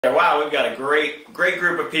Wow, we've got a great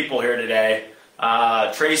group of people here today.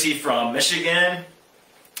 Tracy from Michigan,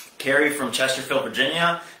 Carrie from Chesterfield,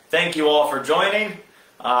 Virginia. Thank you all for joining. We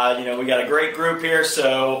got a great group here,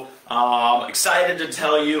 so excited to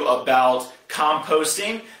tell you about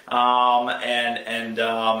composting and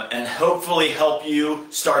hopefully help you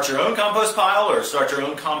start your own compost pile or start your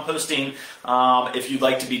own composting if you'd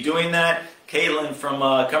like to be doing that. Caitlin from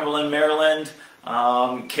Cumberland, Maryland,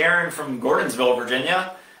 Karen from Gordonsville,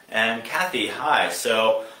 Virginia, and Kathy, hi.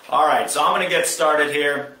 So, all right, so I'm going to get started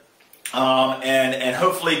here and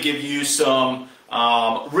hopefully give you some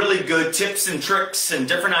really good tips and tricks and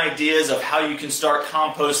different ideas of how you can start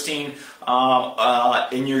composting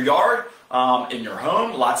in your yard, in your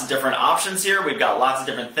home. Lots of different options here. We've got lots of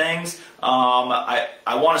different things.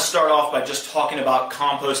 I want to start off by just talking about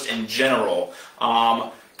compost in general.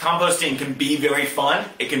 Composting can be very fun.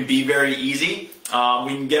 It can be very easy.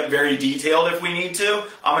 We can get very detailed if we need to.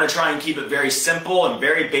 I'm going to try and keep it very simple and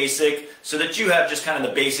very basic so that you have just kind of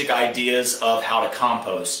the basic ideas of how to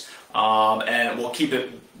compost. And we'll keep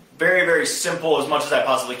it very, very simple as much as I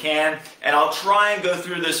possibly can. And I'll try and go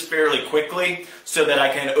through this fairly quickly so that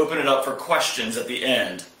I can open it up for questions at the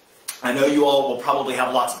end. I know you all will probably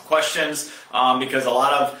have lots of questions because a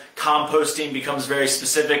lot of composting becomes very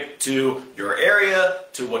specific to your area,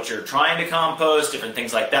 to what you're trying to compost, different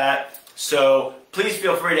things like that. So please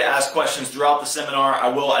feel free to ask questions throughout the seminar. I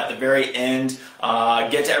will at the very end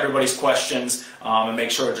get to everybody's questions and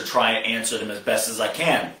make sure to try and answer them as best as I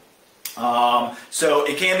can. So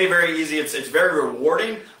it can be very easy, it's very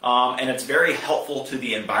rewarding, and it's very helpful to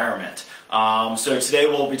the environment. So today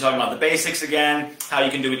we'll be talking about the basics again, how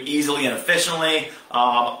you can do it easily and efficiently.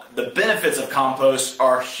 The benefits of compost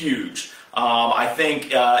are huge. I think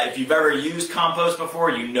if you've ever used compost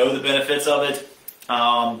before, you know the benefits of it.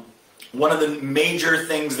 One of the major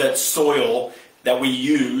things that soil that we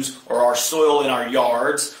use, or our soil in our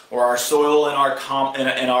yards, or our soil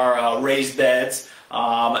in our raised beds,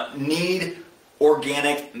 need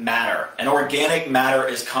organic matter. And organic matter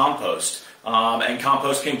is compost. And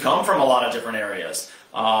compost can come from a lot of different areas.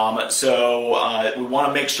 So we want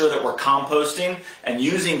to make sure that we're composting and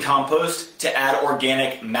using compost to add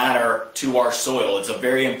organic matter to our soil. It's a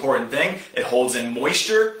very important thing. It holds in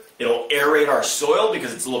moisture. It'll aerate our soil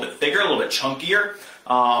because it's a little bit thicker, a little bit chunkier.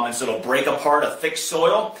 And so it'll break apart a thick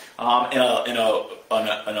soil. In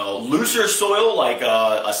a looser soil, like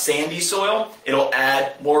a sandy soil, it'll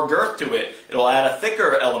add more girth to it. It'll add a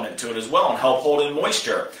thicker element to it as well and help hold in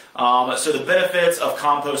moisture. So the benefits of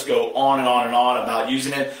compost go on and on and on about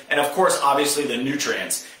using it. And of course, obviously, the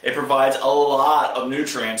nutrients. It provides a lot of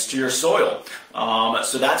nutrients to your soil.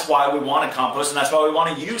 So that's why we want to compost, and that's why we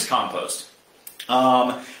want to use compost.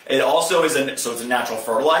 It also is it's a natural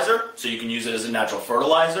fertilizer, so you can use it as a natural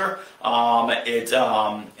fertilizer.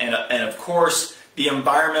 And of course, the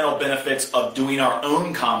environmental benefits of doing our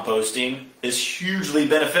own composting is hugely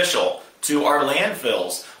beneficial to our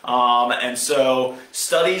landfills. And so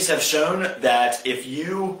studies have shown that if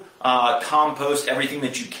you compost everything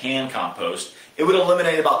that you can compost, it would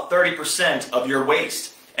eliminate about 30% of your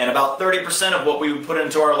waste and about 30% of what we would put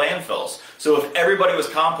into our landfills. So if everybody was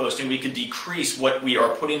composting, we could decrease what we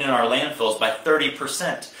are putting in our landfills by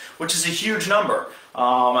 30%, which is a huge number.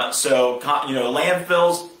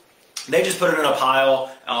 Landfills, they just put it in a pile,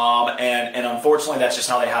 and unfortunately that's just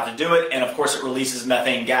how they have to do it. And of course it releases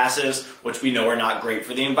methane gases, which we know are not great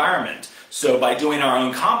for the environment. So by doing our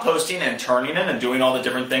own composting and turning it and doing all the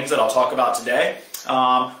different things that I'll talk about today,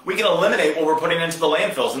 we can eliminate what we're putting into the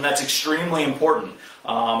landfills, and that's extremely important.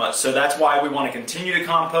 So that's why we want to continue to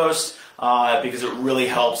compost, because it really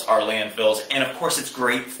helps our landfills. And of course it's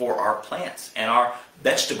great for our plants and our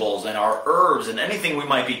vegetables and our herbs and anything we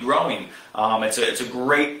might be growing. It's a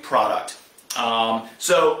great product.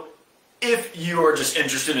 So if you are just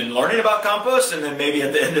interested in learning about compost, and then maybe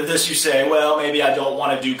at the end of this you say, well, maybe I don't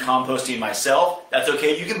want to do composting myself, that's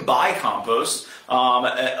okay. You can buy compost.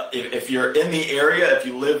 If you're in the area, if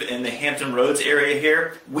you live in the Hampton Roads area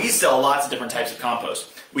here, we sell lots of different types of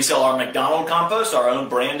compost. We sell our McDonald compost, our own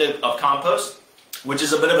brand of compost, which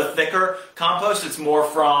is a bit of a thicker compost. It's more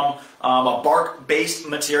from a bark-based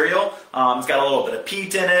material. It's got a little bit of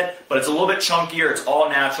peat in it, but it's a little bit chunkier. It's all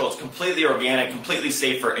natural. It's completely organic, completely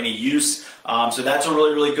safe for any use. So that's a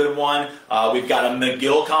really, really good one. We've got a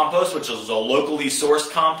McGill compost, which is a locally sourced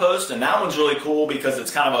compost, and that one's really cool because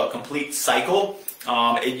it's kind of a complete cycle.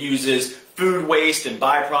 It uses food waste and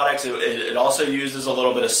byproducts. It also uses a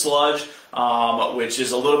little bit of sludge, which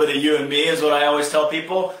is a little bit of you and me, is what I always tell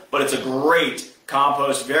people. But it's a great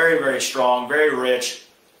compost, very, very strong, very rich.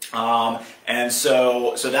 And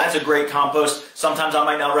so that's a great compost. Sometimes I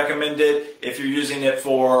might not recommend it if you're using it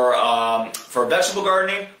for vegetable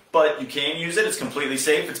gardening, but you can use it. It's completely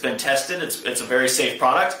safe. It's been tested. It's a very safe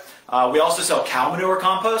product. We also sell cow manure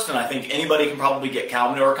compost, and I think anybody can probably get cow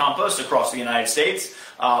manure compost across the United States.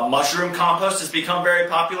 Mushroom compost has become very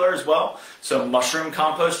popular as well. So mushroom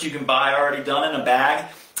compost you can buy already done in a bag.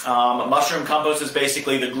 Mushroom compost is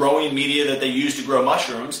basically the growing media that they use to grow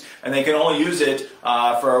mushrooms, and they can only use it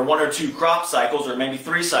for 1 or 2 crop cycles, or maybe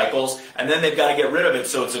 3 cycles, and then they've got to get rid of it.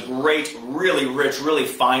 So it's a great, really rich, really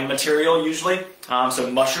fine material usually. So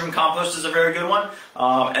mushroom compost is a very good one.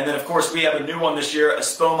 And then of course we have a new one this year,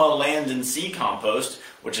 Espoma Land and Sea Compost,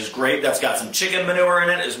 which is great. That's got some chicken manure in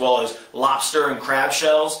it, as well as lobster and crab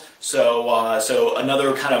shells. So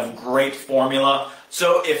another kind of great formula.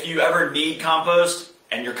 So if you ever need compost,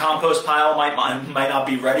 and your compost pile might not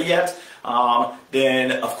be ready yet,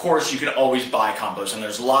 then of course you can always buy compost, and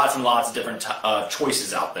there's lots and lots of different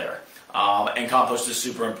choices out there. And compost is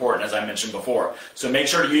super important, as I mentioned before. So make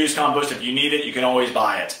sure to use compost. If you need it, you can always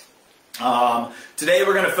buy it. Today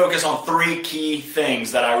we're going to focus on 3 key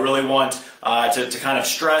things that I really want to kind of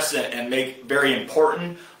stress and make very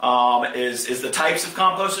important. Is the types of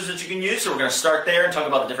composters that you can use. So we're going to start there and talk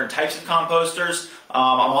about the different types of composters.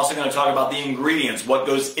 I'm also going to talk about the ingredients, what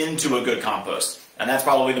goes into a good compost, and that's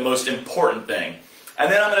probably the most important thing. And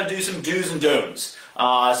then I'm going to do some do's and don'ts,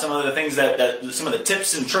 some of the things some of the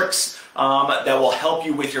tips and tricks that will help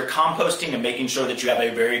you with your composting and making sure that you have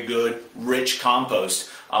a very good, rich compost.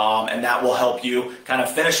 And that will help you kind of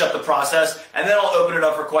finish up the process, and then I'll open it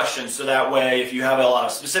up for questions, so that way if you have a lot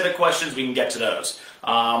of specific questions, we can get to those.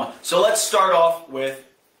 So let's start off with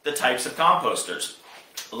the types of composters.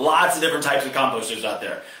 Lots of different types of composters out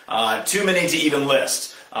there. Too many to even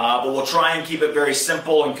list. But we'll try and keep it very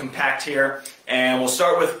simple and compact here. And we'll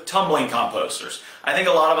start with tumbling composters. I think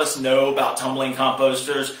a lot of us know about tumbling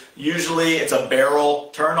composters. Usually it's a barrel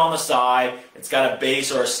turned on the side. It's got a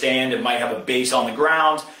base or a stand. It might have a base on the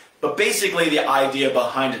ground. But basically the idea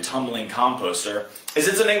behind a tumbling composter is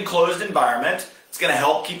it's an enclosed environment. It's going to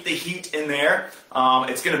help keep the heat in there.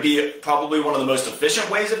 It's going to be probably one of the most efficient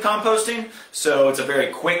ways of composting. So it's a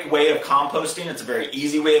very quick way of composting. It's a very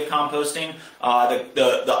easy way of composting.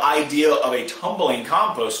 The idea of a tumbling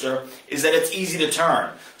composter is that it's easy to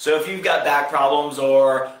turn. So if you've got back problems,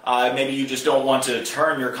 or maybe you just don't want to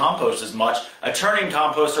turn your compost as much, a turning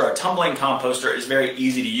composter, a tumbling composter is very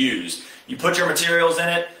easy to use. You put your materials in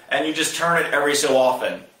it and you just turn it every so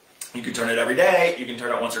often. You can turn it every day, you can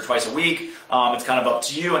turn it once or twice a week. It's kind of up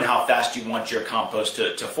to you and how fast you want your compost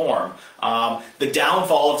to form. The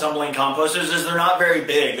downfall of tumbling composters is they're not very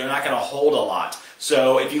big, they're not going to hold a lot.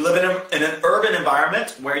 So if you live in an urban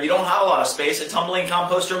environment where you don't have a lot of space, a tumbling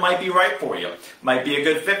composter might be right for you, might be a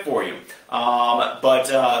good fit for you.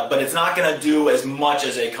 But it's not going to do as much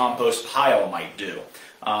as a compost pile might do.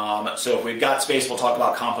 So if we've got space, we'll talk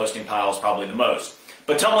about composting piles probably the most.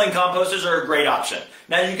 But tumbling composters are a great option.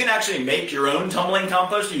 Now you can actually make your own tumbling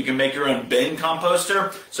composter. You can make your own bin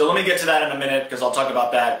composter. So let me get to that in a minute, because I'll talk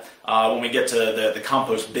about that when we get to the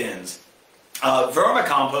compost bins.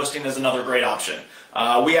 Vermicomposting is another great option.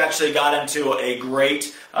 We actually got into a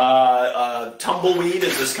great Tumbleweed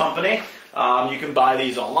is this company. You can buy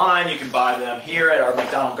these online. You can buy them here at our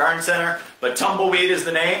McDonald Garden Center. But Tumbleweed is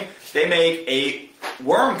the name. They make a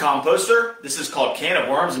worm composter. This is called Can of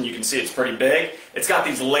Worms, and you can see it's pretty big. It's got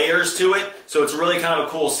these layers to it, so it's really kind of a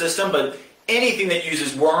cool system. But anything that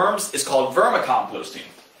uses worms is called vermicomposting.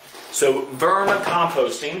 So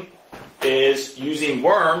vermicomposting is using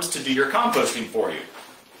worms to do your composting for you.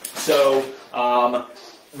 So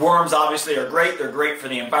worms obviously are great. They're great for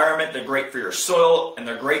the environment, they're great for your soil, and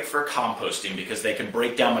they're great for composting because they can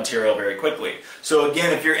break down material very quickly. So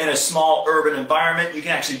again, if you're in a small urban environment, you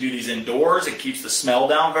can actually do these indoors. It keeps the smell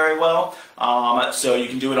down very well. So you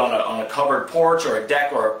can do it on a covered porch or a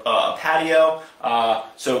deck or a patio.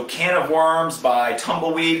 So Can of Worms by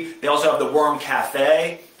Tumbleweed. They also have the Worm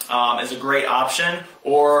Cafe. Is a great option.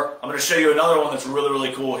 Or I'm going to show you another one that's really,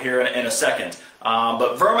 really cool here in a second.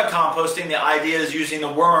 But vermicomposting, the idea is using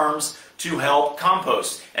the worms to help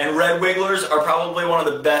compost. And red wigglers are probably one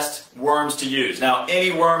of the best worms to use. Now,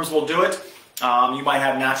 any worms will do it. You might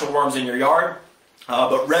have natural worms in your yard.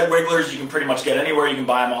 But red wigglers you can pretty much get anywhere. You can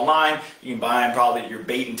buy them online. You can buy them probably at your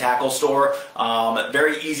bait and tackle store.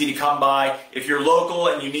 Very easy to come by. If you're local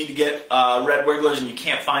and you need to get red wigglers and you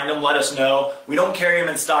can't find them, let us know. We don't carry them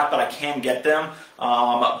in stock, but I can get them.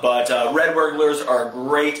 But red wigglers are a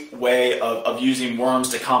great way of using worms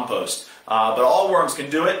to compost. But all worms can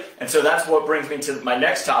do it, and so that's what brings me to my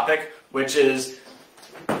next topic, which is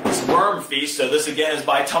this worm feast. So this again is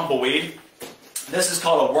by Tumbleweed. This is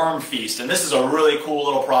called a worm feast, and this is a really cool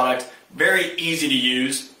little product. very easy to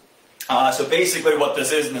use. So basically what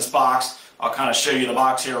this is in this box, I'll kind of show you the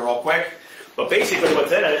box here real quick. But basically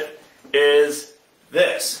what's in it is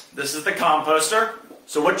this. This is the composter.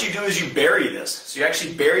 So what you do is you bury this. So you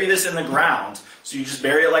actually bury this in the ground. So you just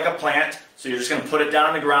bury it like a plant. So you're just going to put it down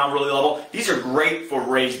on the ground really level. These are great for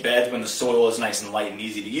raised beds when the soil is nice and light and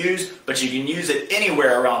easy to use. But you can use it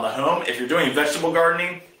anywhere around the home. If you're doing vegetable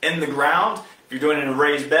gardening in the ground, if you're doing it in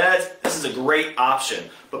raised beds, this is a great option.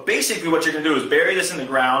 But basically what you're going to do is bury this in the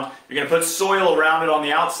ground. You're going to put soil around it on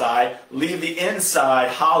the outside, leave the inside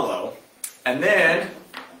hollow, and then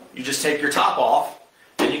you just take your top off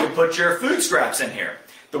and you can put your food scraps in here.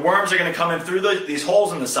 The worms are going to come in through these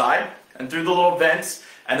holes in the side and through the little vents,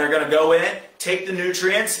 and they're going to go in, take the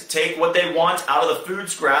nutrients, take what they want out of the food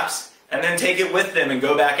scraps, and then take it with them and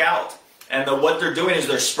go back out. And what they're doing is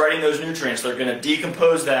they're spreading those nutrients. They're going to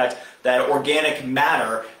decompose that organic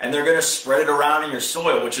matter, and they're going to spread it around in your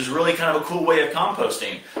soil, which is really kind of a cool way of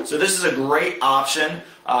composting. So this is a great option,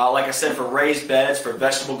 like I said, for raised beds, for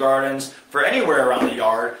vegetable gardens, for anywhere around the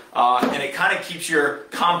yard. And it kind of keeps your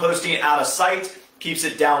composting out of sight, keeps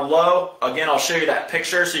it down low. Again, I'll show you that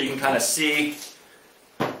picture so you can kind of see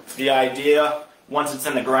the idea once it's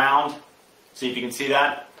in the ground. See if you can see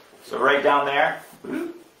that. So right down there,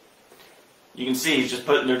 you can see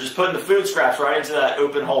they're just putting the food scraps right into that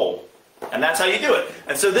open hole. And that's how you do it.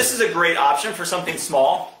 And so this is a great option for something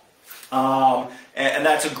small. And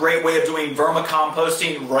that's a great way of doing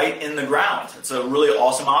vermicomposting right in the ground. It's a really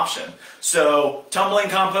awesome option. So tumbling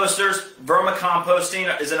composters,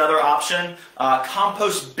 vermicomposting is another option.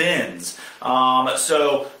 Compost bins.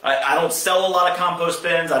 So I don't sell a lot of compost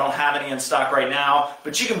bins. I don't have any in stock right now,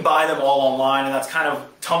 but you can buy them all online, and that's kind of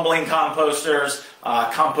tumbling composters,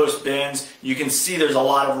 compost bins. You can see there's a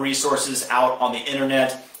lot of resources out on the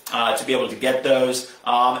internet to be able to get those.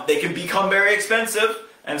 They can become very expensive.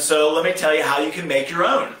 And so let me tell you how you can make your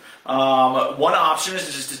own. One option is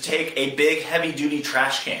just to take a big heavy-duty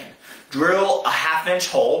trash can, drill a 1/2-inch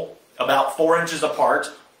hole about 4 inches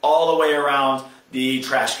apart all the way around the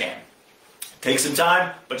trash can. Take some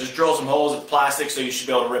time, but just drill some holes. It's plastic, so you should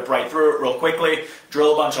be able to rip right through it real quickly.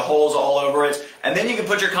 Drill a bunch of holes all over it, and then you can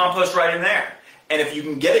put your compost right in there. And if you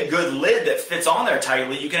can get a good lid that fits on there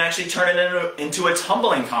tightly, you can actually turn it into a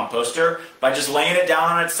tumbling composter by just laying it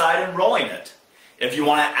down on its side and rolling it. If you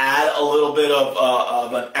want to add a little bit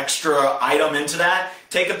of an extra item into that,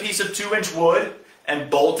 take a piece of 2-inch wood and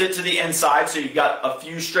bolt it to the inside. So you've got a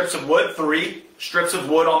few strips of wood, 3 strips of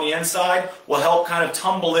wood on the inside will help kind of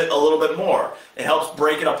tumble it a little bit more. It helps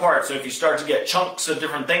break it apart. So if you start to get chunks of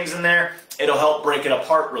different things in there, it'll help break it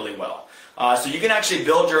apart really well. So you can actually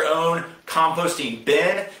build your own composting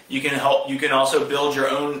bin. You can also build your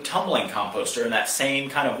own tumbling composter in that same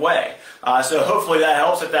kind of way. So hopefully that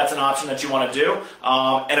helps if that's an option that you want to do.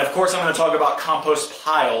 And of course I'm going to talk about compost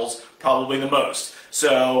piles probably the most.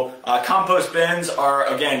 So compost bins are,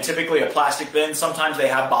 again, typically a plastic bin. Sometimes they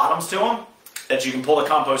have bottoms to them that you can pull the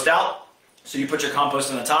compost out. So you put your compost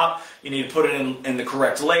in the top. You need to put it in the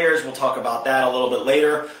correct layers. We'll talk about that a little bit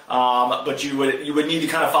later. But you would need to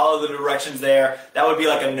kind of follow the directions there. That would be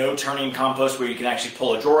like a no-turning compost where you can actually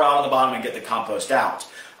pull a drawer out on the bottom and get the compost out.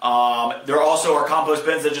 There also are compost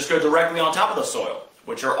bins that just go directly on top of the soil,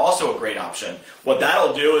 which are also a great option. What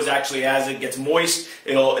that'll do is actually, as it gets moist,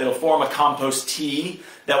 it'll form a compost tea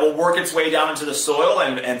that will work its way down into the soil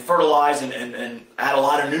and fertilize and add a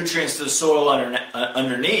lot of nutrients to the soil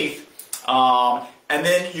underneath. And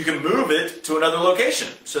then you can move it to another location.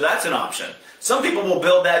 So that's an option. Some people will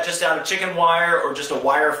build that just out of chicken wire or just a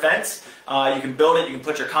wire fence. You can build it, you can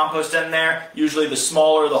put your compost in there. Usually the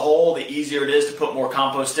smaller the hole, the easier it is to put more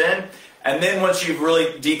compost in. And then once you've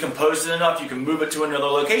really decomposed it enough, you can move it to another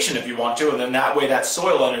location if you want to, and then that way that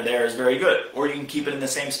soil under there is very good. Or you can keep it in the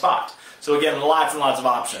same spot. So again, lots and lots of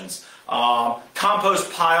options. Compost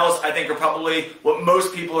piles, I think, are probably what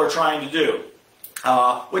most people are trying to do,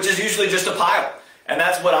 which is usually just a pile. And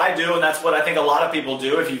that's what I do, and that's what I think a lot of people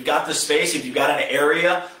do. If you've got the space, if you've got an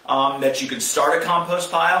area that you can start a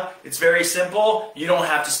compost pile, it's very simple. You don't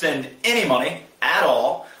have to spend any money at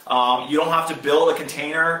all. You don't have to build a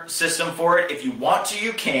container system for it. If you want to,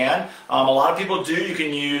 you can. A lot of people do. You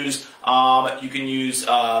can use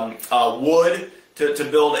wood to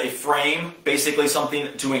build a frame, basically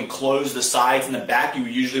something to enclose the sides and the back. You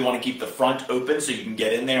usually want to keep the front open so you can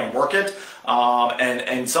get in there and work it.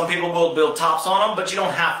 And some people will build tops on them, but you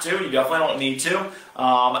don't have to. You definitely don't need to.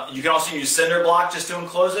 You can also use cinder block just to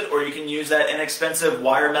enclose it, or you can use that inexpensive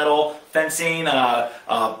wire metal fencing,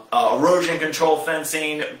 erosion control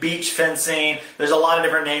fencing, beach fencing. There's a lot of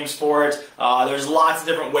different names for it. There's lots of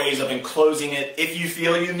different ways of enclosing it if you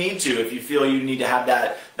feel you need to, if you feel you need to have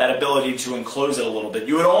that ability to enclose it a little bit.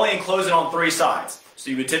 You would only enclose it on 3 sides. So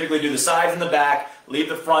you would typically do the sides and the back, leave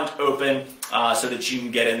the front open so that you can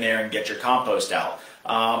get in there and get your compost out.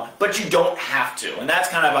 But you don't have to, and that's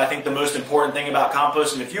kind of, I think, the most important thing about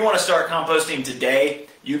composting. If you want to start composting today,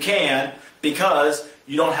 you can, because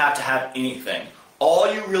you don't have to have anything.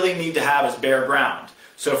 All you really need to have is bare ground.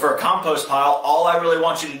 So for a compost pile, all I really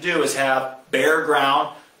want you to do is have bare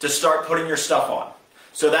ground to start putting your stuff on.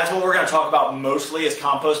 So that's what we're going to talk about mostly, is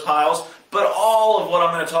compost piles. But all of what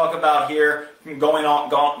I'm going to talk about here, going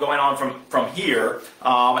on from here,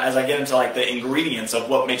 as I get into like the ingredients of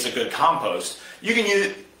what makes a good compost, you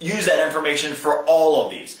can use that information for all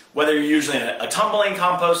of these. Whether you're using a tumbling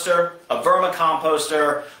composter, a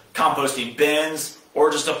vermicomposter, composting bins, or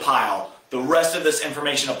just a pile, the rest of this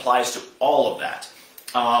information applies to all of that.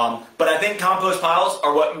 But I think compost piles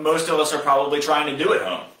are what most of us are probably trying to do at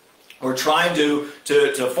home. We're trying to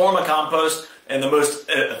form a compost in the most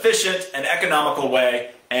efficient and economical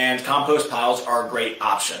way, and compost piles are a great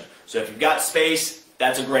option. So if you've got space,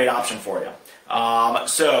 that's a great option for you.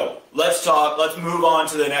 So let's move on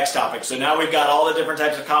to the next topic. So now we've got all the different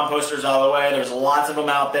types of composters out of the way. There's lots of them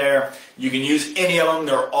out there. You can use any of them.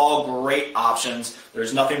 They're all great options.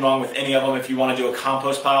 There's nothing wrong with any of them. If you want to do a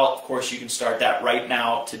compost pile, of course you can start that right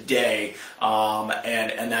now, today.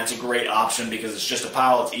 And that's a great option because it's just a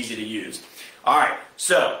pile. It's easy to use. All right,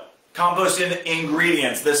 so composting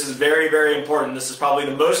ingredients. This is very, very important. This is probably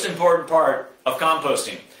the most important part of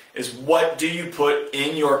composting, is what do you put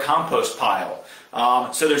in your compost pile.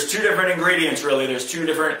 So there's 2 different ingredients, really. There's two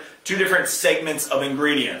different segments of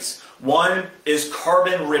ingredients. One is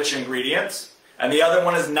carbon-rich ingredients, and the other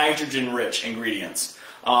one is nitrogen-rich ingredients.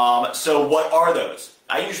 So what are those?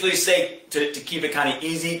 I usually say, to keep it kind of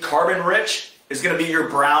easy, carbon-rich is going to be your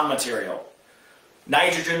brown material.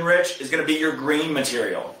 Nitrogen-rich is going to be your green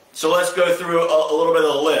material. So let's go through a little bit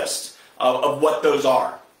of the list of what those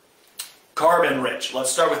are. Carbon-rich. Let's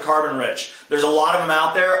start with carbon-rich. There's a lot of them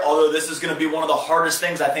out there, although this is going to be one of the hardest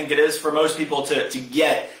things I think it is for most people to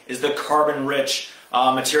get, is the carbon-rich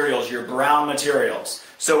materials, your brown materials.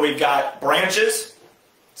 So we've got branches,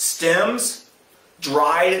 stems,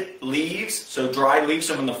 dried leaves. So dried leaves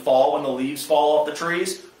from in the fall when the leaves fall off the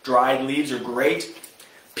trees. Dried leaves are great.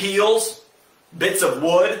 Peels, bits of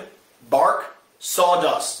wood, bark,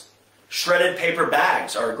 sawdust. Shredded paper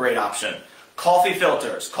bags are a great option. Coffee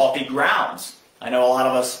filters, coffee grounds. I know a lot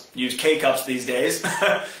of us use K-cups these days.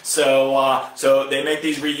 so they make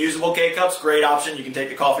these reusable K-cups, great option. You can take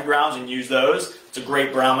the coffee grounds and use those. It's a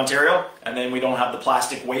great brown material, and then we don't have the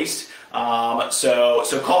plastic waste.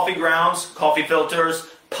 So coffee grounds, coffee filters,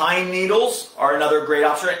 pine needles are another great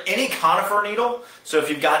option. Any conifer needle. So if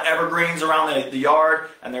you've got evergreens around the yard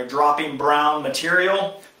and they're dropping brown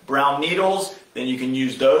material, brown needles, then you can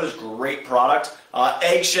use those. Great product.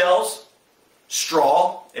 Eggshells.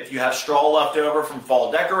 Straw, if you have straw left over from fall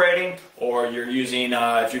decorating, or you're using,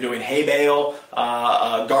 if you're doing hay bale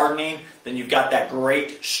gardening, then you've got that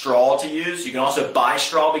great straw to use. You can also buy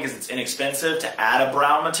straw because it's inexpensive to add a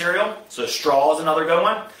brown material. So straw is another good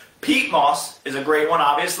one. Peat moss is a great one,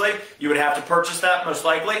 obviously. You would have to purchase that most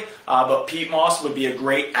likely, but peat moss would be a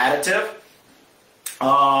great additive.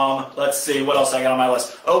 Let's see, what else I got on my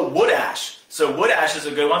list? Oh, wood ash. So wood ash is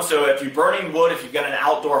a good one. So if you're burning wood, if you've got an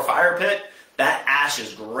outdoor fire pit, that ash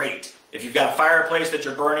is great. If you've got a fireplace that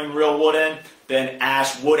you're burning real wood in, then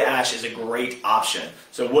wood ash is a great option.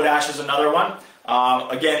 So wood ash is another one.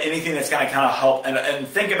 Again, anything that's going to kind of help, and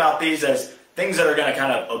think about these as things that are going to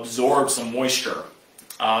kind of absorb some moisture.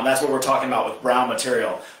 That's what we're talking about with brown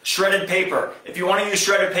material. Shredded paper. If you want to use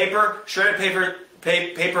shredded paper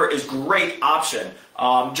is a great option.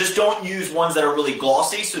 Just don't use ones that are really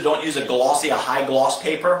glossy, so don't use a high gloss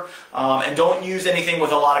paper, and don't use anything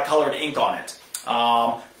with a lot of colored ink on it.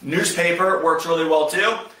 Newspaper works really well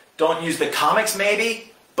too. Don't use the comics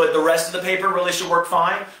maybe, but the rest of the paper really should work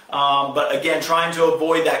fine. But again, trying to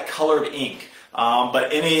avoid that colored ink. But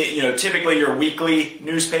typically your weekly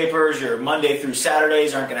newspapers, your Monday through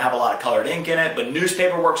Saturdays aren't going to have a lot of colored ink in it, but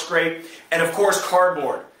newspaper works great. And of course,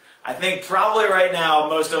 cardboard. I think probably right now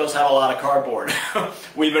most of us have a lot of cardboard.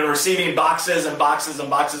 We've been receiving boxes and boxes and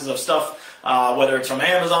boxes of stuff whether it's from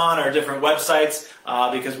Amazon or different websites,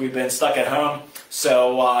 because we've been stuck at home.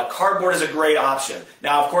 So cardboard is a great option.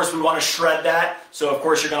 Now, of course, we want to shred that. So, of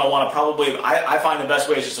course, you're going to want to probably, I find the best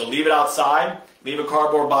way is just to leave it outside, leave a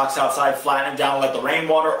cardboard box outside, flatten it down, let the rain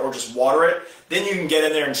water, or just water it. Then you can get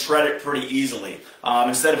in there and shred it pretty easily,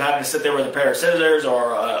 instead of having to sit there with a pair of scissors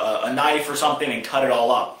or a knife or something and cut it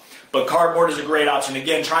all up. But cardboard is a great option.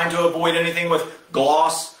 Again, trying to avoid anything with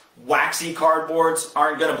gloss, waxy cardboards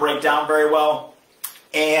aren't going to break down very well.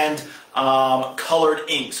 And colored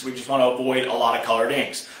inks. We just want to avoid a lot of colored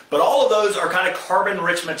inks. But all of those are kind of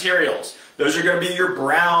carbon-rich materials. Those are going to be your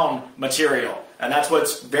brown material. And that's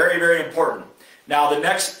what's very, very important. Now the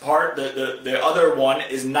next part, the other one,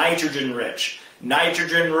 is nitrogen-rich.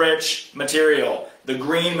 Nitrogen-rich material, the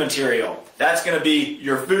green material. That's going to be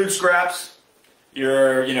your food scraps,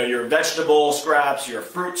 your vegetable scraps, your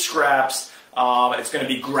fruit scraps. It's going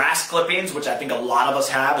to be grass clippings, which I think a lot of us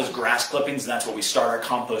have is grass clippings, and that's what we start our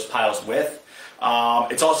compost piles with.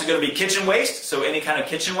 It's also going to be kitchen waste, so any kind of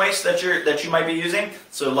kitchen waste that you might be using.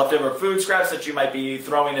 So leftover food scraps that you might be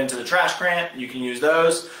throwing into the trash can, you can use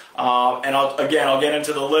those. And I'll get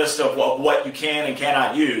into the list of what you can and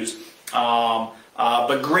cannot use.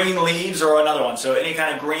 But green leaves are another one. So any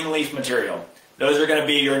kind of green leaf material. Those are going to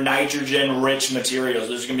be your nitrogen-rich materials.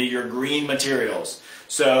 Those are going to be your green materials.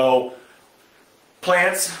 So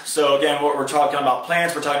plants. So again, what we're talking about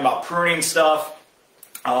plants, we're talking about pruning stuff.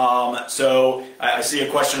 So I see a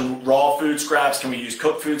question, raw food scraps, can we use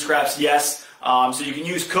cooked food scraps? Yes. So you can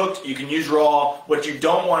use cooked, you can use raw. What you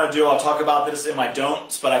don't want to do, I'll talk about this in my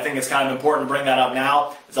don'ts, but I think it's kind of important to bring that up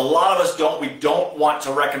now, is a lot of us we don't want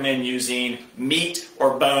to recommend using meat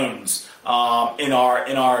or bones in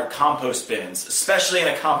our compost bins, especially in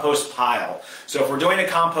a compost pile. So if we're doing a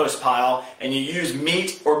compost pile and you use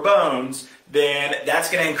meat or bones, then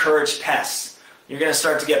that's going to encourage pests. You're going to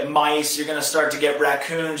start to get mice, you're going to start to get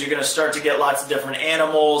raccoons, you're going to start to get lots of different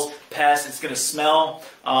animals, pests, it's going to smell.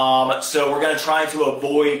 So we're going to try to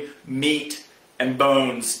avoid meat and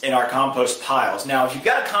bones in our compost piles. Now, if you've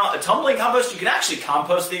got a tumbling compost, you can actually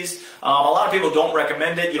compost these. A lot of people don't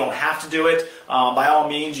recommend it. You don't have to do it. By all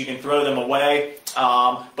means, you can throw them away.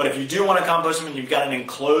 But if you do want to compost them and you've got an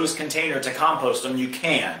enclosed container to compost them, you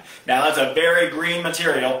can. Now, that's a very green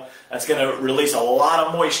material. That's going to release a lot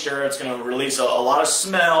of moisture. It's going to release a lot of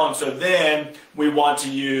smell. And so then we want to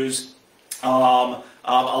use a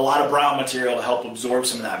lot of brown material to help absorb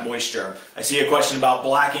some of that moisture. I see a question about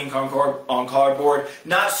black ink on cardboard.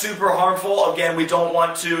 Not super harmful. Again, we don't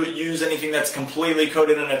want to use anything that's completely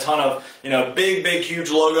coated in a ton of big, huge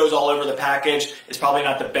logos all over the package. It's probably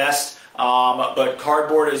not the best. But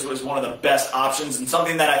cardboard is one of the best options and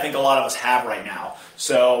something that I think a lot of us have right now.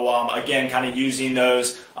 So again, kind of using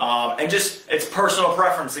those, and just it's personal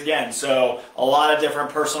preference again. So a lot of different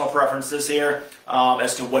personal preferences here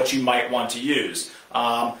as to what you might want to use.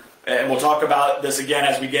 And we'll talk about this again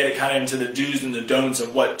as we get it kind of into the do's and the don'ts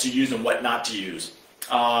of what to use and what not to use.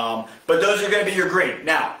 But those are going to be your green.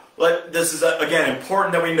 Now, this is, again,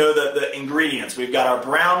 important that we know the ingredients. We've got our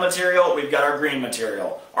brown material, we've got our green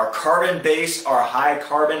material. Our carbon-based, our high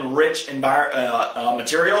carbon-rich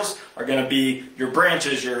materials are going to be your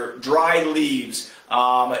branches, your dried leaves,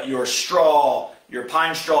 your straw, your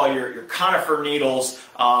pine straw, your conifer needles,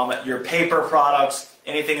 your paper products,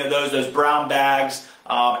 anything of those brown bags,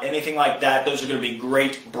 anything like that. Those are going to be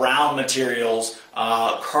great brown materials,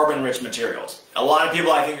 carbon-rich materials. A lot of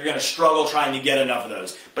people, I think, are going to struggle trying to get enough of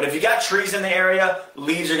those. But if you got trees in the area,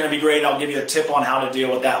 leaves are going to be great. I'll give you a tip on how to deal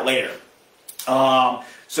with that later.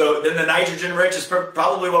 So then the nitrogen-rich is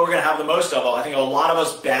probably what we're going to have the most of. I think a lot of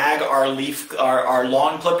us bag our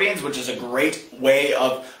lawn clippings, which is a great way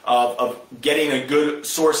of getting a good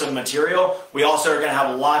source of material. We also are going to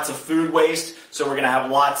have lots of food waste, so we're going to have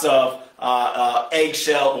lots of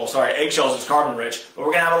eggshells is carbon rich, but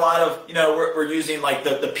we're going to have a lot of, we're using like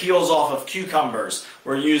the peels off of cucumbers.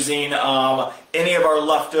 We're using any of our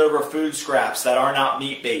leftover food scraps that are not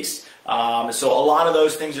meat-based. So a lot of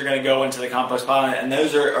those things are going to go into the compost pile, and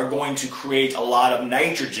those are going to create a lot of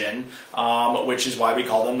nitrogen, which is why we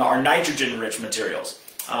call them our nitrogen-rich materials.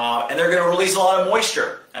 And they're going to release a lot of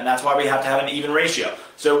moisture, and that's why we have to have an even ratio.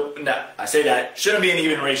 So I say that shouldn't be an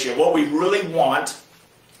even ratio. What we really want,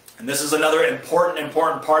 and this is another important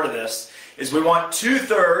part of this, is we want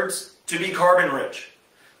 2/3 to be carbon rich.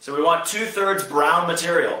 So we want 2/3 brown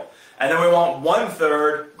material. And then we want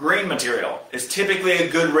 1/3 green material. It's typically a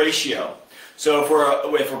good ratio. So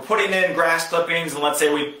if we're putting in grass clippings, and let's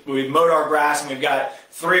say we've mowed our grass and we've got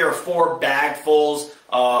 3 or 4 bagfuls,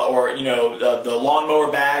 or the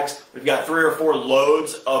lawnmower bags, we've got 3 or 4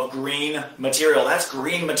 loads of green material. That's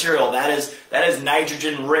green material. That is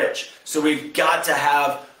nitrogen rich. So we've got to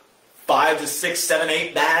have 5 to 6, 7,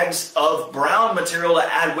 8 bags of brown material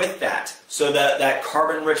to add with that, so that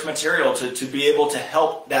carbon rich material to be able to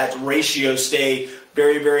help that ratio stay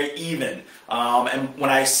very, very even. And when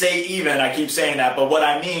I say even, I keep saying that, but what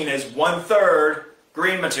I mean is 1/3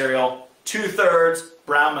 green material, 2/3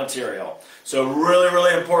 brown material. So really,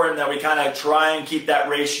 really important that we kind of try and keep that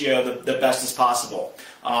ratio the best as possible.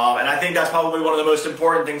 And I think that's probably one of the most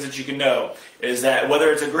important things that you can know, is that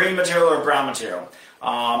whether it's a green material or a brown material,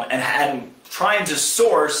 and trying to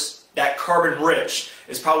source that carbon rich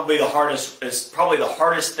is probably the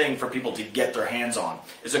hardest thing for people to get their hands on,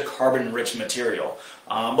 is a carbon rich material.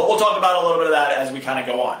 But we'll talk about a little bit of that as we kind of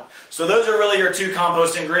go on. So those are really your 2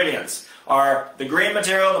 compost ingredients, are the green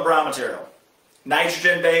material and the brown material.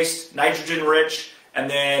 Nitrogen based, nitrogen rich, and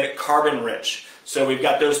then carbon rich. So we've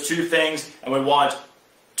got those 2 things, and we want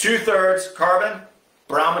 2/3 carbon,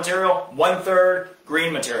 brown material, 1/3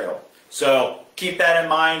 green material. So keep that in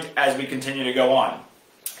mind as we continue to go on.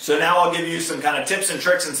 So now I'll give you some kind of tips and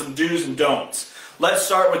tricks and some do's and don'ts. Let's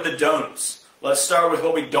start with the don'ts. Let's start with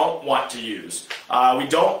what we don't want to use. We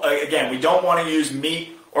don't want to use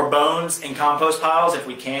meat or bones in compost piles if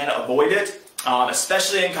we can avoid it,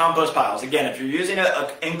 especially in compost piles. Again, if you're using an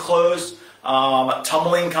enclosed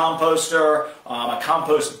tumbling composter, a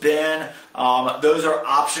compost bin, those are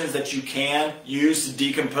options that you can use to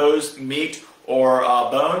decompose meat or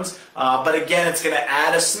bones, but again, it's going to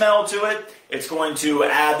add a smell to it. It's going to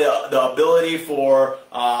add the ability for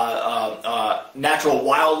natural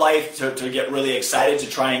wildlife to get really excited to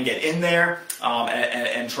try and get in there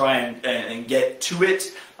and try and get to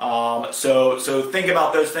it. So think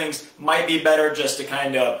about those things. Might be better just to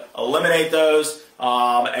kind of eliminate those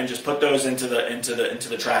and just put those into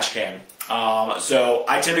the trash can. So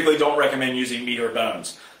I typically don't recommend using meat or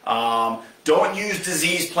bones. Don't use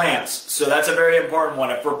diseased plants. So that's a very important one.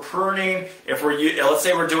 If we're pruning, let's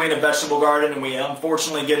say we're doing a vegetable garden and we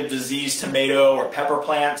unfortunately get a diseased tomato or pepper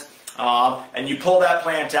plant, and you pull that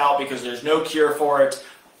plant out because there's no cure for it,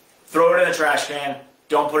 throw it in the trash can.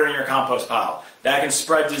 Don't put it in your compost pile. That can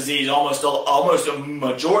spread disease. Almost a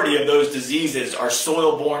majority of those diseases are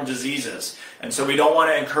soil-borne diseases. And so we don't want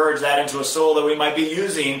to encourage that into a soil that we might be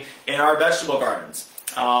using in our vegetable gardens.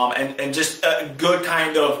 And just a good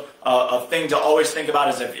kind of thing to always think about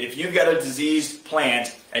is if you've got a diseased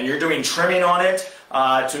plant and you're doing trimming on it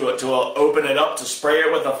to open it up to spray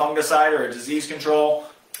it with a fungicide or a disease control,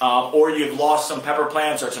 or you've lost some pepper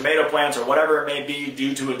plants or tomato plants or whatever it may be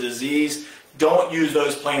due to a disease, don't use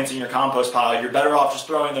those plants in your compost pile. You're better off just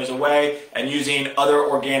throwing those away and using other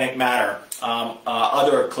organic matter,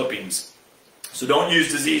 other clippings. So don't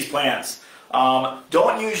use diseased plants.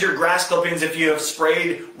 Don't use your grass clippings if you have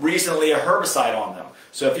sprayed recently a herbicide on them.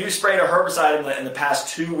 So if you sprayed a herbicide in the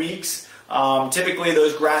past 2 weeks, typically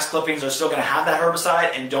those grass clippings are still going to have that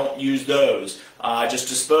herbicide, and don't use those. Just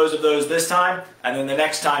dispose of those this time, and then the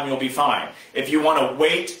next time you'll be fine. If you want to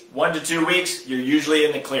wait 1 to 2 weeks, you're usually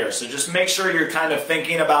in the clear. So just make sure you're kind of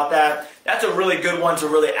thinking about that. That's a really good one to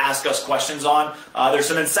really ask us questions on. There's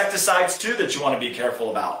some insecticides too that you want to be careful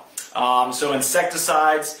about. So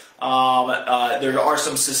insecticides, there are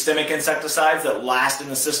some systemic insecticides that last in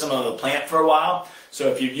the system of the plant for a while. So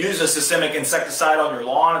if you use a systemic insecticide on your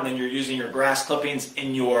lawn and then you're using your grass clippings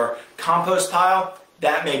in your compost pile,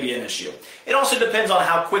 that may be an issue. It also depends on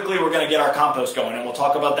how quickly we're going to get our compost going, and we'll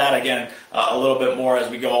talk about that again a little bit more as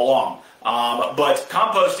we go along. But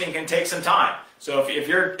composting can take some time. So if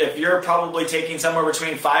you're probably taking somewhere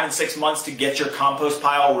between 5 and 6 months to get your compost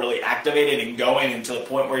pile really activated and going into the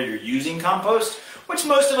point where you're using compost, which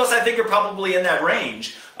most of us I think are probably in that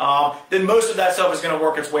range, then most of that stuff is going to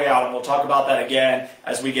work its way out, and we'll talk about that again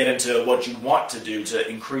as we get into what you want to do to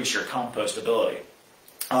increase your compostability.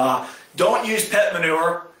 Don't use pet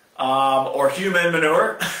manure or human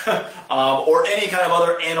manure or any kind of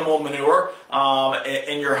other animal manure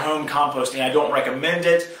in your home composting. I don't recommend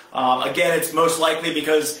it. Again, it's most likely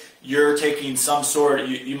because you're taking some sort,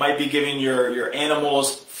 you might be giving your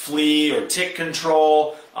animals flea or tick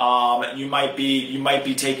control. You might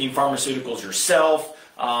be taking pharmaceuticals yourself.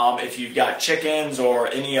 If you've got chickens or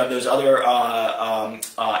any of those other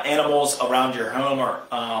animals around your home or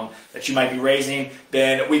that you might be raising,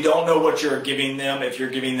 then we don't know what you're giving them, if you're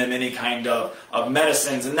giving them any kind of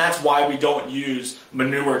medicines, and that's why we don't use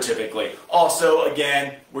manure typically. Also,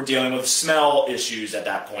 again, we're dealing with smell issues at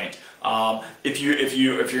that point. If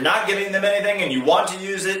you're not giving them anything and you want to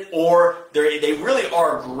use it, or they really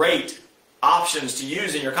are great options to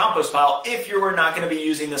use in your compost pile if you're not going to be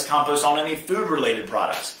using this compost on any food-related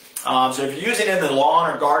products. So if you're using it in the lawn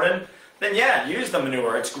or garden, then yeah, use the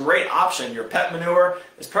manure. It's a great option. Your pet manure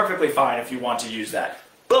is perfectly fine if you want to use that.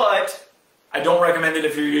 But I don't recommend it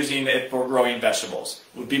if you're using it for growing vegetables.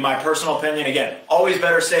 Would be my personal opinion. Again, always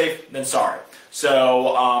better safe than sorry.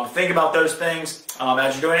 So think about those things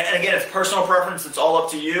as you're doing it. And again, it's personal preference. It's all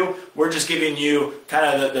up to you. We're just giving you kind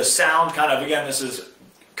of the sound, kind of, again, this is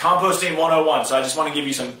Composting 101. So I just want to give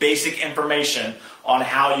you some basic information on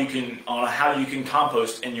how you can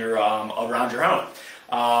compost in your around your home.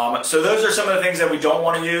 So those are some of the things that we don't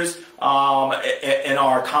want to use in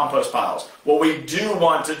our compost piles. What we do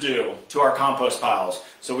want to do to our compost piles,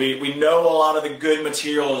 so we know a lot of the good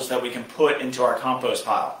materials that we can put into our compost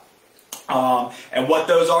pile. And what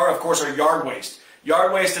those are, of course, are yard waste.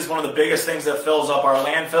 Yard waste is one of the biggest things that fills up our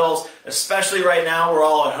landfills, especially right now. We're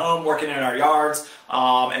all at home working in our yards,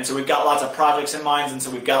 and so we've got lots of projects in mind, and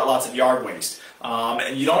so we've got lots of yard waste.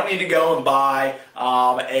 And you don't need to go and buy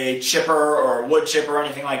a chipper or a wood chipper or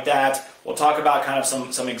anything like that. We'll talk about kind of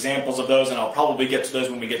some examples of those, and I'll probably get to those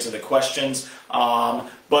when we get to the questions.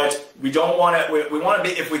 But we don't want to. We want to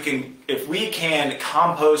be, if we can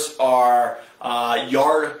compost our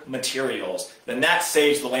yard materials, then that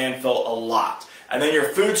saves the landfill a lot. And then your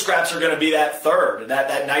food scraps are going to be that third,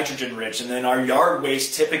 that nitrogen rich. And then our yard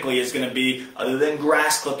waste typically is going to be, other than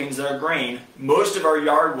grass clippings that are green, most of our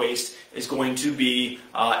yard waste is going to be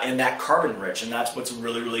in that carbon rich. And that's what's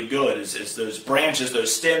really, really good is those branches,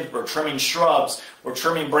 those stems. We're trimming shrubs. We're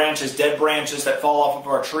trimming branches, dead branches that fall off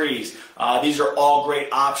of our trees. These are all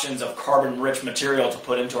great options of carbon rich material to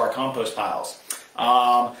put into our compost piles.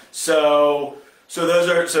 So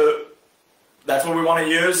that's what we want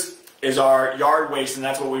to use, is our yard waste, and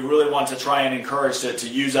that's what we really want to try and encourage to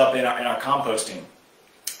use up in our composting.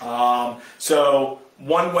 So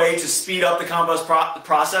one way to speed up the compost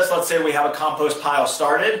process, let's say we have a compost pile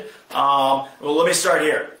started. Well, let me start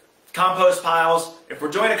here. Compost piles, if we're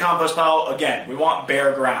doing a compost pile, again, we want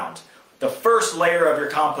bare ground. The first layer of your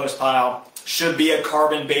compost pile should be a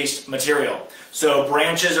carbon-based material. So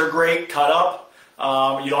branches are great, cut up.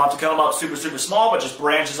 You don't have to cut them up super, super small, but just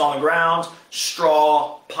branches on the ground,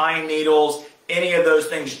 straw, pine needles, any of those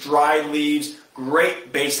things, dried leaves,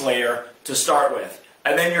 great base layer to start with.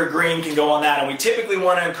 And then your green can go on that. And we typically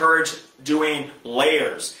want to encourage doing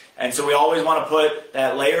layers. And so we always want to put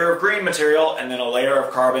that layer of green material and then a layer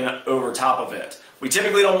of carbon over top of it. We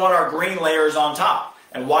typically don't want our green layers on top.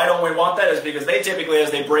 And why don't we want that is because they typically,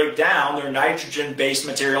 as they break down, they're nitrogen-based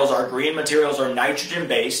materials. Our green materials are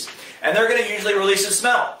nitrogen-based. And they're going to usually release a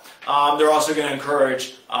smell. They're also going to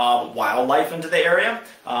encourage wildlife into the area.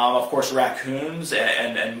 Of course, raccoons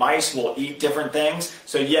and mice will eat different things.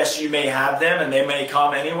 So yes, you may have them and they may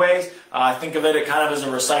come anyways. Think of it kind of as a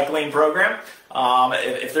recycling program.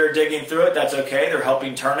 If they're digging through it, that's okay. They're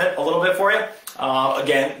helping turn it a little bit for you.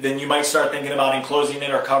 Again, then you might start thinking about enclosing it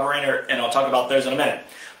or covering it, and I'll talk about those in a minute.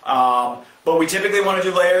 But we typically want to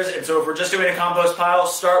do layers, and so if we're just doing a compost pile,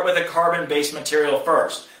 start with a carbon-based material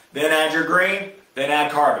first. Then add your green, then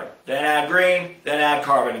add carbon. Then add green, then add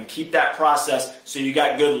carbon, and keep that process so you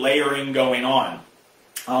got good layering going on.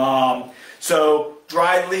 So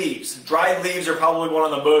dried leaves. Dried leaves are probably one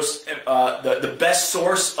of the most, the best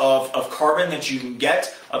source of carbon that you can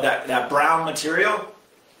get, of that brown material.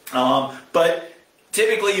 But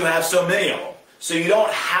typically you have so many of them, so you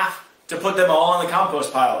don't have to put them all in the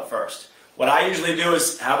compost pile at first. What I usually do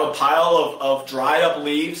is have a pile of dried up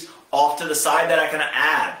leaves off to the side that I can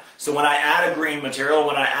add. So when I add a green material,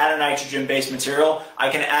 when I add a nitrogen-based material, I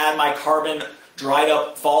can add my carbon dried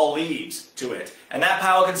up fall leaves to it. And that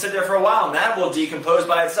pile can sit there for a while, and that will decompose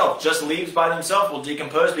by itself. Just leaves by themselves will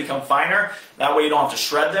decompose, become finer. That way you don't have to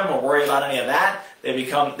shred them or worry about any of that.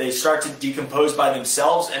 They start to decompose by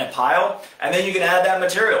themselves in a pile, and then you can add that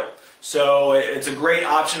material. So it's a great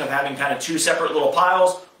option of having kind of two separate little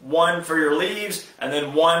piles, one for your leaves, and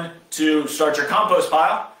then one to start your compost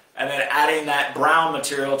pile, and then adding that brown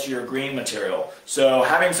material to your green material. So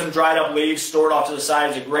having some dried up leaves stored off to the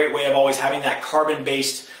side is a great way of always having that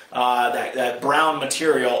carbon-based, that brown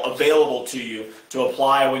material available to you to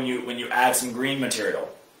apply when you add some green material.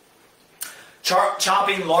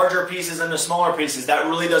 Chopping larger pieces into smaller pieces, that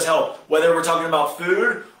really does help, whether we're talking about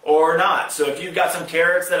food or not. So if you've got some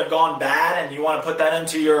carrots that have gone bad and you want to put that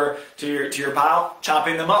into your pile,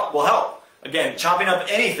 chopping them up will help. Again, chopping up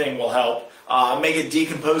anything will help. Make it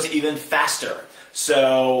decompose even faster.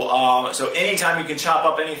 So anytime you can chop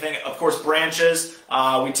up anything, of course branches,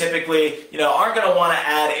 we typically aren't going to want to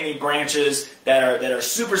add any branches that are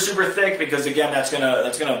super thick, because again that's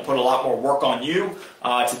gonna put a lot more work on you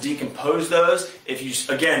to decompose those. If you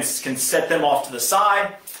again can set them off to the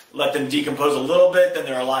side, let them decompose a little bit, then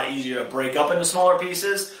they're a lot easier to break up into smaller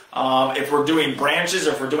pieces. If we're doing branches,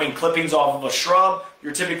 or if we're doing clippings off of a shrub,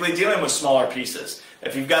 you're typically dealing with smaller pieces.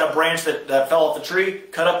 If you've got a branch that fell off the tree,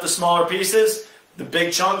 cut up the smaller pieces. The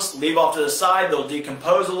big chunks, leave off to the side. They'll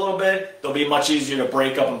decompose a little bit. They'll be much easier to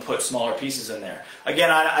break up and put smaller pieces in there. Again,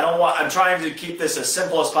 I'm trying to keep this as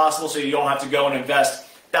simple as possible, so you don't have to go and invest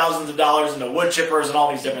thousands of dollars into wood chippers and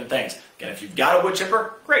all these different things. Again, if you've got a wood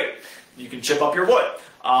chipper, great. You can chip up your wood.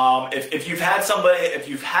 If you've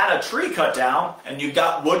had a tree cut down and you've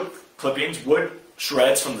got wood clippings, wood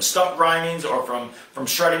shreds from the stump grindings, or from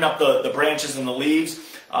shredding up the branches and the leaves,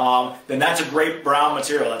 then that's a great brown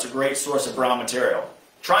material. That's a great source of brown material.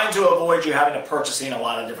 Trying to avoid you having to purchasing a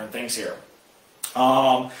lot of different things here.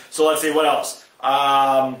 So let's see, what else?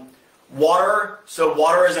 Water. So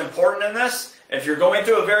water is important in this. If you're going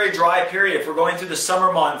through a very dry period, if we're going through the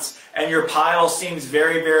summer months and your pile seems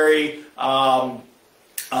very dry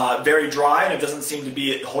and it doesn't seem to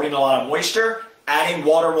be holding a lot of moisture, adding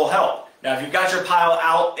water will help. Now, if you've got your pile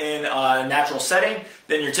out in a natural setting,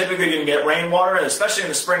 then you're typically going to get rainwater, especially in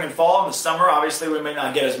the spring and fall. In the summer, obviously, we may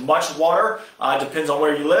not get as much water. Depends on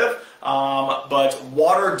where you live. But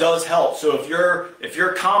water does help. So if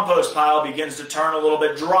your compost pile begins to turn a little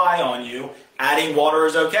bit dry on you, adding water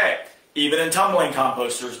is okay. Even in tumbling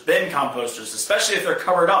composters, bin composters, especially if they're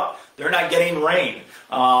covered up, they're not getting rain.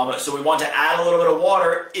 So we want to add a little bit of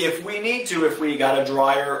water if we need to, if we got a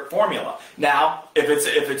drier formula. Now, if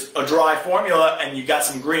it's a dry formula and you got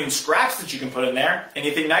some green scraps that you can put in there,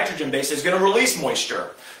 anything nitrogen-based is going to release moisture.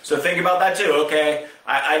 So think about that too. Okay,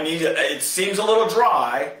 it seems a little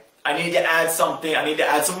dry. I need to add something. I need to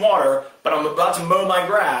add some water, but I'm about to mow my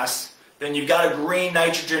grass. Then you've got a green,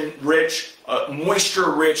 nitrogen-rich,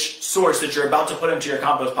 moisture-rich source that you're about to put into your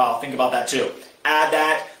compost pile. Think about that too. Add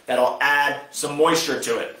that. That'll add some moisture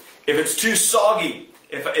to it. If it's too soggy,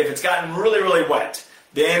 if it's gotten really wet,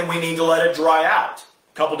 then we need to let it dry out.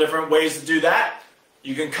 A couple different ways to do that.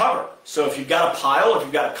 You can cover. So if you've got a pile, if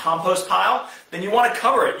you've got a compost pile, then you want to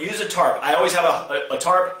cover it. Use a tarp. I always have a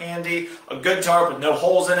tarp handy, a good tarp with no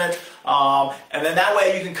holes in it. And then that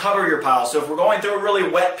way you can cover your pile. So if we're going through a really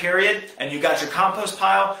wet period and you've got your compost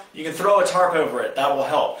pile, you can throw a tarp over it. That will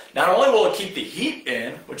help. Not only will it keep the heat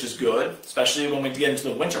in, which is good, especially when we get into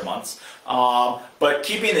the winter months, but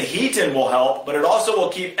keeping the heat in will help, but it also will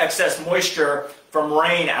keep excess moisture from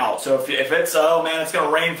rain out. So if it's, oh man, it's going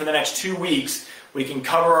to rain for the next 2 weeks, we can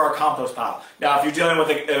cover our compost pile. Now, if you're dealing with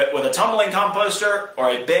a tumbling composter or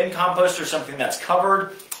a bin composter, something that's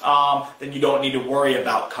covered, then you don't need to worry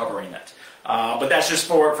about covering it. But that's just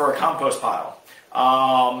for a compost pile.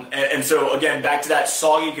 And so, again, back to that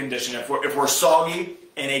soggy condition. If we're soggy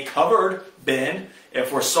in a covered bin,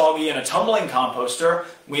 if we're soggy in a tumbling composter,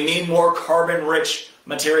 we need more carbon-rich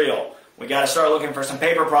material. We got to start looking for some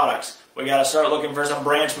paper products. We got to start looking for some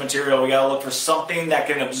branch material. We got to look for something that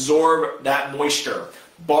can absorb that moisture.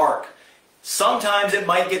 Bark. Sometimes it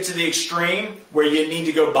might get to the extreme where you need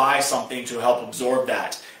to go buy something to help absorb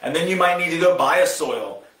that. And then you might need to go buy a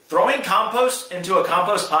soil. Throwing compost into a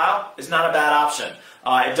compost pile is not a bad option.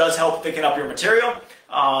 It does help thicken up your material.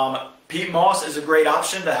 Peat moss is a great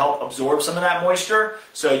option to help absorb some of that moisture.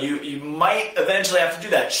 So you might eventually have to do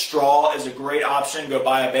that. Straw is a great option. Go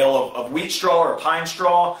buy a bale of wheat straw or pine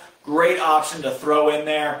straw. Great option to throw in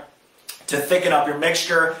there to thicken up your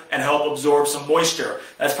mixture and help absorb some moisture.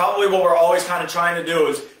 That's probably what we're always kind of trying to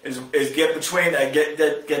do is get between that, get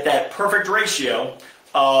that perfect ratio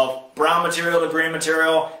of brown material to green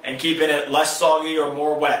material and keeping it less soggy or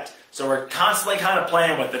more wet. So we're constantly kind of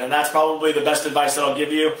playing with it, and that's probably the best advice that I'll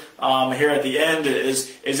give you here at the end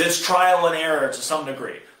is it's trial and error to some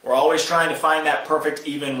degree. We're always trying to find that perfect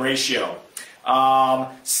even ratio.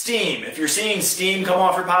 Steam. If you're seeing steam come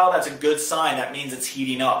off your pile, that's a good sign. That means it's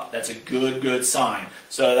heating up. That's a good sign.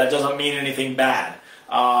 So that doesn't mean anything bad.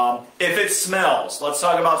 If it smells, let's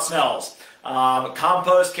talk about smells.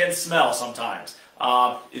 Compost can smell sometimes.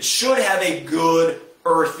 It should have a good,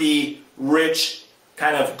 earthy, rich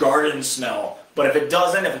kind of garden smell. But if it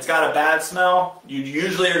doesn't, if it's got a bad smell, you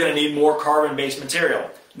usually are going to need more carbon-based material.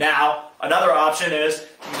 Now, another option is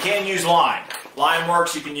you can use lime. Lime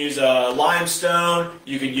works. You can use a limestone.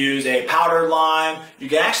 You can use a powdered lime. You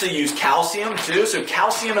can actually use calcium too. So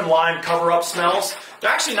calcium and lime cover up smells. They're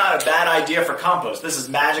actually not a bad idea for compost. This is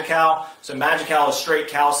Magical. So Magical is straight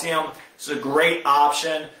calcium. It's a great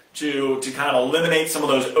option to kind of eliminate some of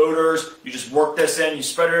those odors. You just work this in, you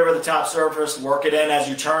spread it over the top surface, work it in as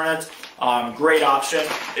you turn it. Great option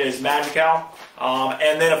is Magical.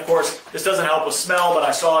 And then, of course, this doesn't help with smell, but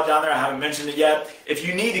I saw it down there. I haven't mentioned it yet. If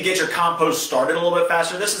you need to get your compost started a little bit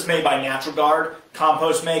faster, this is made by Natural Guard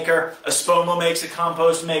compost maker. Espoma makes a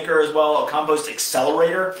compost maker as well, a compost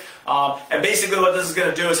accelerator. And basically what this is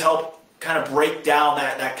going to do is help kind of break down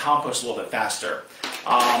that compost a little bit faster.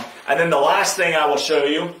 And then the last thing I will show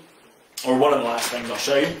you, or one of the last things I'll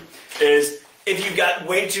show you, is if you've got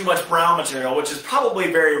way too much brown material, which is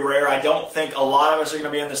probably very rare. I don't think a lot of us are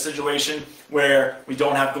going to be in the situation where we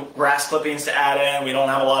don't have grass clippings to add in, we don't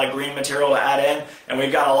have a lot of green material to add in, and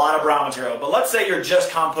we've got a lot of brown material. But let's say you're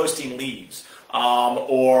just composting leaves,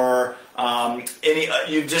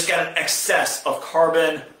 you've just got an excess of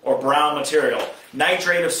carbon or brown material.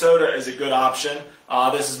 Nitrate of soda is a good option.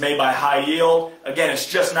 This is made by High Yield. Again, it's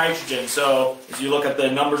just nitrogen. So if you look at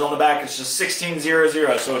the numbers on the back, it's just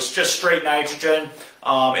 1600. So it's just straight nitrogen.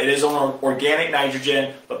 It is on organic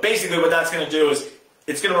nitrogen. But basically what that's going to do is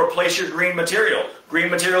it's going to replace your green material. Green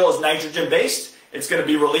material is nitrogen based. It's going to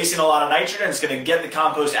be releasing a lot of nitrogen. It's going to get the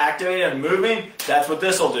compost activated and moving. That's what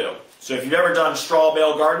this will do. So if you've ever done straw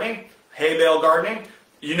bale gardening, hay bale gardening,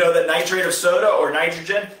 you know that nitrate of soda or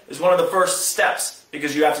nitrogen is one of the first steps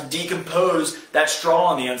because you have to decompose that straw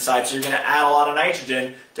on the inside. So you're going to add a lot of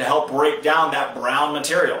nitrogen to help break down that brown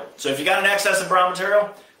material. So if you got an excess of brown material,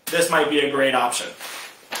 this might be a great option.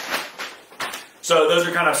 So those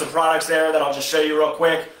are kind of some products there that I'll just show you real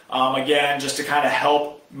quick. Again, just to kind of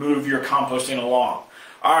help move your composting along.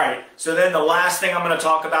 All right, so then the last thing I'm going to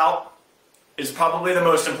talk about is probably the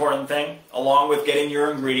most important thing, along with getting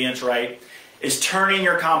your ingredients right, is turning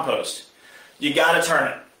your compost. You got to turn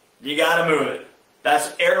it. You got to move it.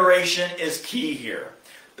 That's aeration is key here.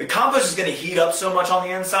 The compost is going to heat up so much on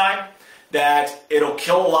the inside that it'll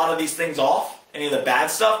kill a lot of these things off, any of the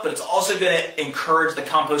bad stuff, but it's also going to encourage the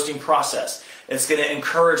composting process. It's going to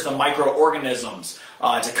encourage the microorganisms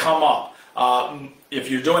to come up.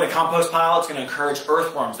 If you're doing a compost pile, it's going to encourage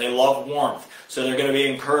earthworms. They love warmth, so they're going to be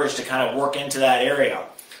encouraged to kind of work into that area.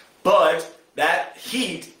 But that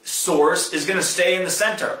heat source is going to stay in the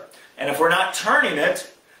center. And if we're not turning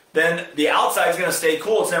it, then the outside is going to stay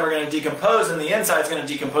cool. It's never going to decompose, and the inside is going to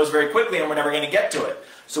decompose very quickly, and we're never going to get to it.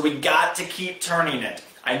 So we got to keep turning it.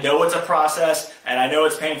 I know it's a process, and I know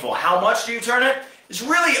it's painful. How much do you turn it? It's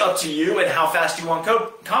really up to you and how fast you want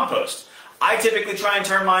compost. I typically try and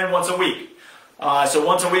turn mine once a week. So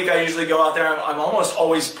once a week I usually go out there. I'm almost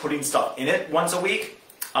always putting stuff in it once a week.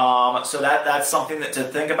 So that's something to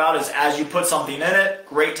think about is as you put something in it,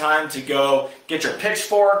 great time to go get your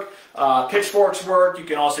pitchfork. Pitchforks work. You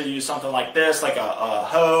can also use something like this, like a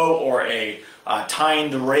hoe or a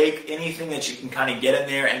tined rake, anything that you can kind of get in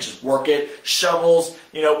there and just work it. Shovels,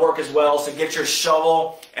 work as well. So get your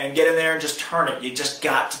shovel and get in there and just turn it. You just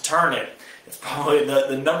got to turn it. It's probably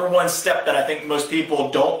the number one step that I think most people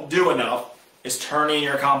don't do enough is turning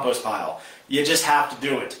your compost pile. You just have to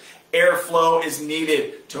do it. Airflow is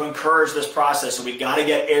needed to encourage this process, so we got to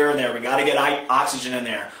get air in there. We got to get oxygen in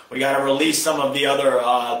there. We got to release some of the other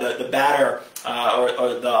the batter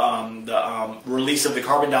or the release of the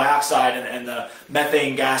carbon dioxide and the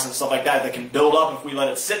methane gas and stuff like that can build up if we let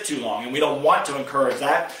it sit too long, and we don't want to encourage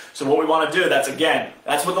that. So what we want to do, that's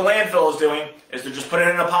what the landfill is doing, is they're just putting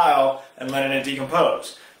it in a pile and letting it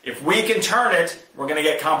decompose. If we can turn it, we're going to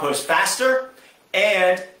get compost faster,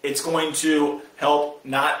 and it's going to help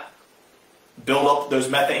not build up those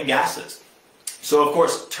methane gases. So of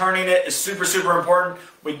course, turning it is super, super important.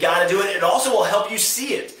 We got to do it. It also will help you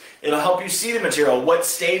see it. It'll help you see the material. What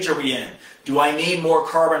stage are we in? Do I need more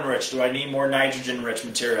carbon rich? Do I need more nitrogen rich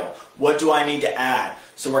material? What do I need to add?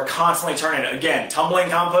 So we're constantly turning it. Again, tumbling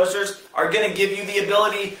composters are going to give you the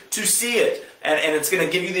ability to see it, and it's going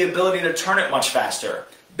to give you the ability to turn it much faster.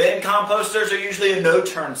 Bin composters are usually a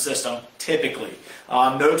no-turn system, typically.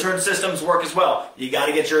 No-turn systems work as well. You got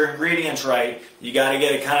to get your ingredients right. You got to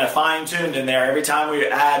get it kind of fine-tuned in there. Every time we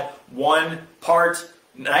add 1 part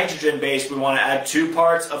nitrogen-based, we want to add 2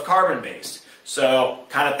 parts of carbon-based. So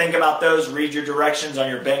kind of think about those. Read your directions on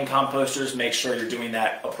your bin composters. Make sure you're doing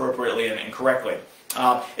that appropriately and correctly.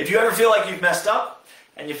 If you ever feel like you've messed up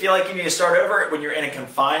and you feel like you need to start over when you're in a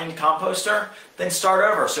confined composter, then start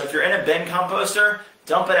over. So if you're in a bin composter,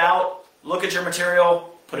 dump it out, look at your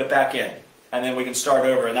material, put it back in, and then we can start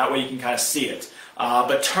over, and that way you can kind of see it.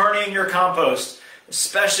 But turning your compost,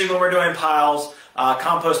 especially when we're doing piles,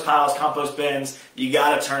 compost bins, you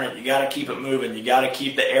got to turn it. You got to keep it moving. You got to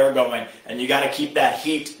keep the air going, and you got to keep that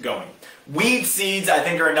heat going. Weed seeds, I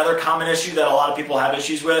think, are another common issue that a lot of people have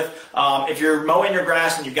issues with. If you're mowing your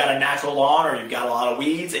grass and you've got a natural lawn or you've got a lot of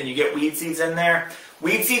weeds and you get weed seeds in there,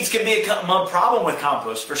 weed seeds can be a problem with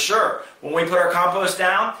compost for sure. When we put our compost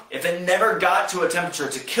down, if it never got to a temperature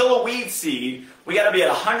to kill a weed seed, we got to be at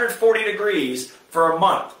 140 degrees for a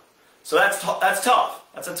month. So that's tough.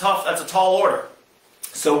 That's a tall order.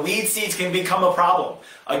 So weed seeds can become a problem.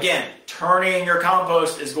 Again, turning your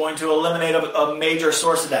compost is going to eliminate a major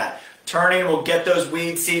source of that. Turning will get those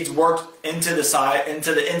weed seeds worked into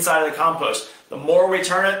the inside of the compost. The more we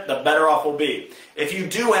turn it, the better off we'll be. If you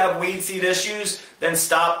do have weed seed issues, then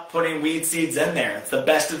stop putting weed seeds in there. It's the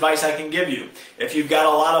best advice I can give you. If you've got a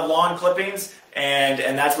lot of lawn clippings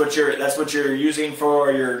and that's what you're using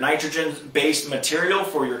for your nitrogen-based material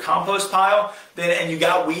for your compost pile, and you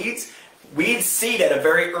got weeds seed at a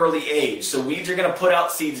very early age. So weeds are going to put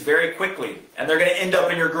out seeds very quickly, and they're going to end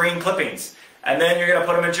up in your green clippings. And then you're going to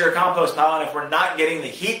put them into your compost pile, and if we're not getting the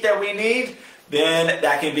heat that we need, then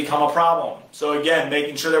that can become a problem. So again,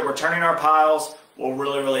 making sure that we're turning our piles will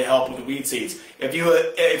really, really help with the weed seeds. If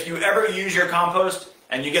you ever use your compost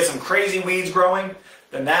and you get some crazy weeds growing,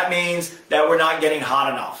 then that means that we're not getting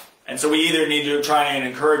hot enough. And so we either need to try and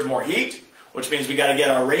encourage more heat, which means we got to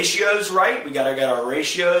get our ratios right. We got to get our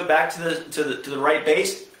ratio back to the right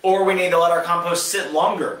base, or we need to let our compost sit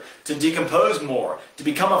longer to decompose more, to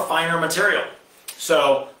become a finer material.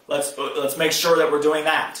 So let's make sure that we're doing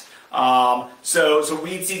that. So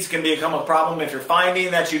weed seeds can become a problem. If you're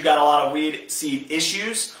finding that you've got a lot of weed seed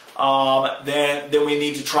issues, then we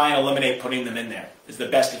need to try and eliminate putting them in there, is the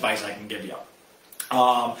best advice I can give you.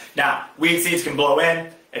 Now, weed seeds can blow in.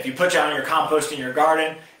 If you put down your compost in your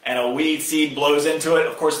garden and a weed seed blows into it,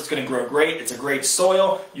 of course it's going to grow great. It's a great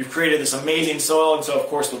soil. You've created this amazing soil, and so of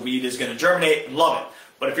course the weed is going to germinate and love it.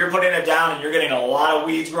 But if you're putting it down and you're getting a lot of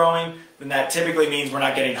weeds growing, then that typically means we're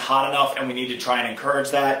not getting hot enough, and we need to try and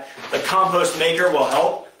encourage that. The compost maker will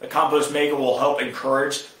help. The compost maker will help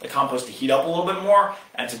encourage the compost to heat up a little bit more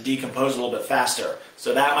and to decompose a little bit faster.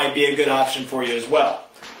 So that might be a good option for you as well.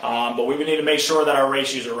 But we would need to make sure that our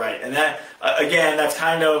ratios are right. And that, again, that's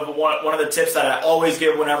kind of one of the tips that I always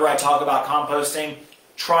give whenever I talk about composting.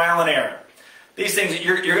 Trial and error. These things,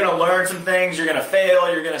 you're going to learn some things, you're going to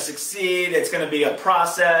fail, you're going to succeed, it's going to be a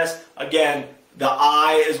process. Again, the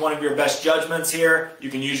eye is one of your best judgments here. You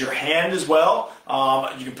can use your hand as well.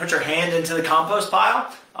 You can put your hand into the compost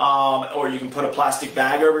pile, or you can put a plastic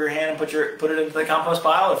bag over your hand and put it into the compost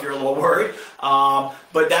pile if you're a little worried.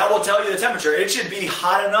 But that will tell you the temperature. It should be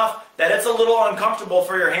hot enough that it's a little uncomfortable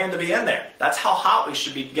for your hand to be in there. That's how hot we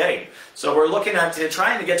should be getting. So we're looking at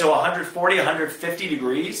trying to get to 140, 150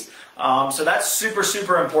 degrees. So that's super,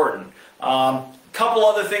 super important. Couple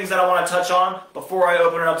other things that I want to touch on before I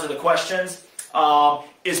open it up to the questions.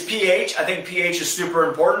 Is pH. I think pH is super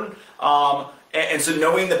important. And so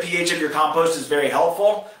knowing the pH of your compost is very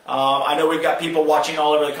helpful. I know we've got people watching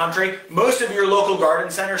all over the country. Most of your local garden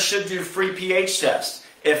centers should do free pH tests.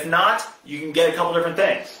 If not, you can get a couple different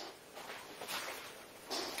things.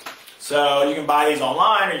 So you can buy these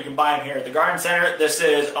online, or you can buy them here at the garden center. This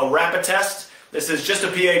is a rapid test. This is just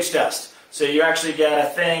a pH test. So you actually get, I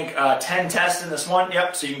think, 10 tests in this one.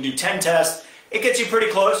 Yep, so you can do 10 tests. It gets you pretty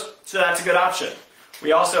close, so that's a good option.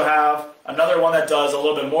 We also have another one that does a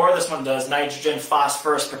little bit more. This one does nitrogen,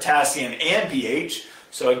 phosphorus, potassium, and pH.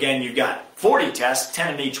 So again, you've got 40 tests,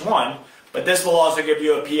 10 in each one. But this will also give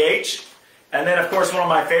you a pH. And then, of course, one of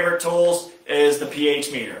my favorite tools is the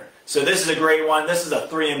pH meter. So this is a great one. This is a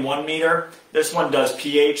 3-in-1 meter. This one does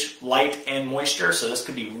pH, light, and moisture. So this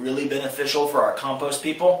could be really beneficial for our compost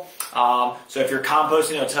people. So if you're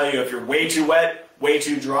composting, it'll tell you if you're way too wet, way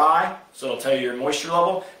too dry. So it'll tell you your moisture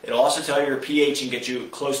level. It'll also tell you your pH and get you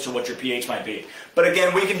close to what your pH might be. But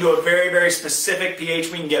again, we can do a very, very specific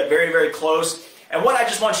pH. We can get very, very close. And what I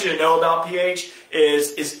just want you to know about pH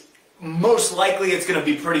is most likely it's going to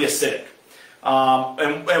be pretty acidic.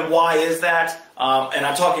 And why is that? And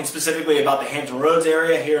I'm talking specifically about the Hampton Roads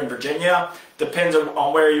area here in Virginia. Depends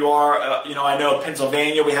on where you are. I know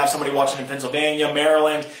Pennsylvania, we have somebody watching in Pennsylvania,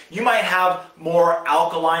 Maryland. You might have more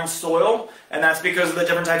alkaline soil, and that's because of the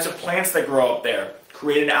different types of plants that grow up there,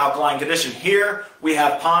 create an alkaline condition. Here, we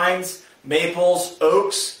have pines, maples,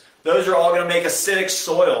 oaks. Those are all going to make acidic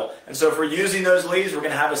soil. And so if we're using those leaves, we're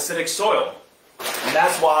going to have acidic soil. And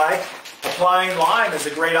that's why applying lime is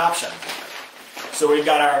a great option. So we've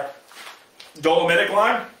got our dolomitic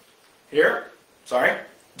lime here.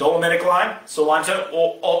 Dolomitic lime. So limestone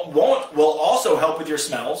will also help with your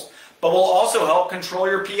smells, but will also help control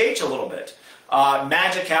your pH a little bit.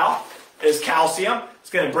 Magical is calcium. It's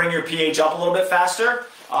going to bring your pH up a little bit faster,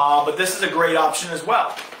 but this is a great option as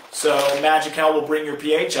well. So Magical will bring your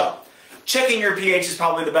pH up. checking your pH is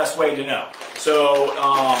probably the best way to know. So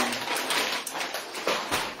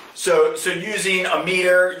using a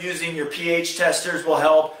meter, using your pH testers will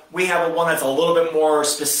help. We have one that's a little bit more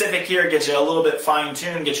specific here, gets you a little bit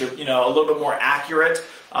fine-tuned, gets you, a little bit more accurate.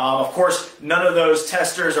 Of course, none of those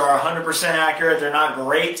testers are 100% accurate. They're not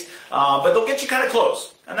great, but they'll get you kind of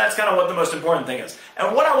close. And that's kind of what the most important thing is.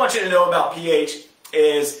 And what I want you to know about pH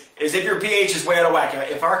is if your pH is way out of whack,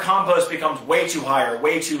 if our compost becomes way too high or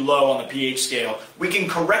way too low on the pH scale, we can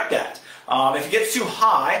correct that. If it gets too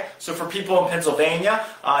high, so for people in Pennsylvania,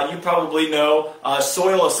 you probably know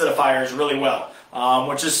soil acidifiers really well,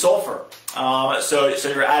 which is sulfur. So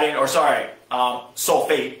you're adding,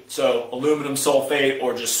 sulfate, so aluminum sulfate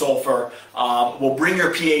or just sulfur will bring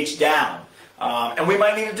your pH down. And we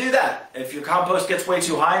might need to do that. If your compost gets way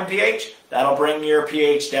too high in pH, that'll bring your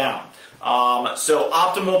pH down. So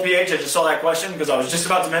optimal pH, I just saw that question because I was just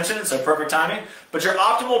about to mention it, so perfect timing. But your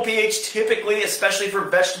optimal pH typically, especially for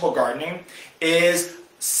vegetable gardening, is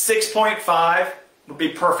 6.5 would be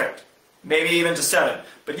perfect. Maybe even to 7.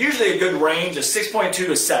 But usually a good range is 6.2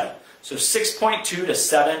 to 7. So 6.2 to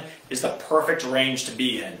 7 is the perfect range to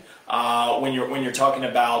be in when you're talking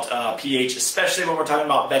about pH, especially when we're talking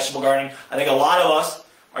about vegetable gardening. I think a lot of us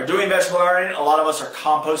are doing vegetable gardening. A lot of us are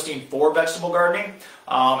composting for vegetable gardening.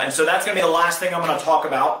 And so that's going to be the last thing I'm going to talk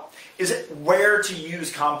about, is where to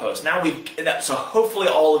use compost. So hopefully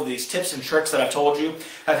all of these tips and tricks that I've told you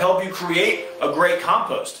have helped you create a great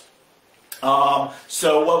compost.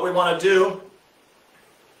 So what we want to do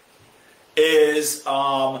is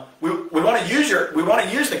we want to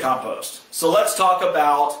use the compost. So let's talk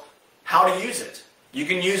about how to use it. You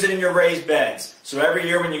can use it in your raised beds. So every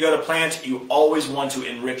year when you go to plant, you always want to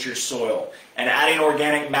enrich your soil. And adding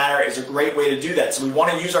organic matter is a great way to do that. So we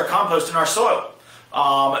want to use our compost in our soil.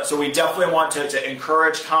 So we definitely want to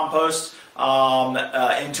encourage compost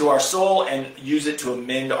into our soil and use it to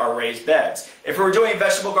amend our raised beds. If we're doing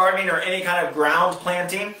vegetable gardening or any kind of ground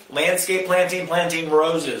planting, landscape planting, planting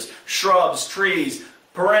roses, shrubs, trees,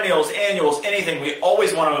 perennials, annuals, anything, we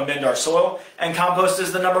always want to amend our soil, and compost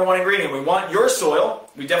is the #1 ingredient. We want your soil,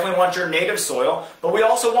 we definitely want your native soil, but we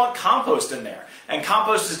also want compost in there. And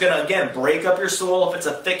compost is going to, again, break up your soil. If it's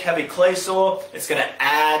a thick, heavy clay soil, it's going to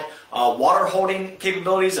add water holding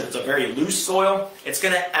capabilities. If it's a very loose soil, it's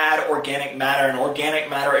going to add organic matter, and organic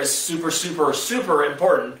matter is super, super, super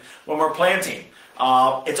important when we're planting.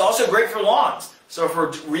 It's also great for lawns. So if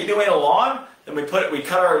we're redoing a lawn, then we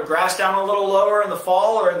cut our grass down a little lower in the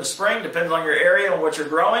fall or in the spring, depends on your area and what you're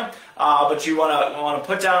growing. But you want to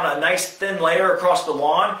put down a nice thin layer across the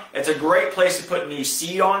lawn. It's a great place to put new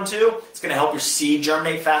seed onto. It's going to help your seed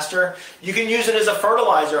germinate faster. You can use it as a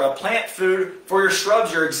fertilizer, a plant food for your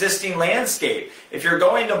shrubs, your existing landscape. If you're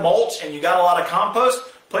going to mulch and you got a lot of compost,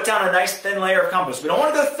 put down a nice thin layer of compost. We don't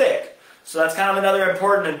want to go thick. So that's kind of another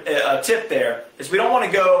important tip there, is we don't want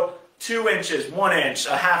to go 2 inches, 1 inch,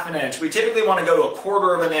 a half an inch. We typically want to go to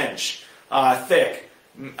 1/4 of an inch thick.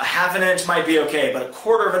 A half an inch might be okay, but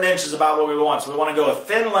 1/4 of an inch is about what we want. So we want to go a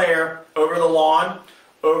thin layer over the lawn,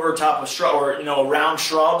 over top of shrub, or around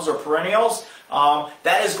shrubs or perennials.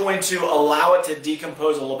 That is going to allow it to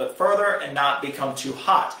decompose a little bit further and not become too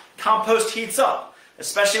hot. Compost heats up,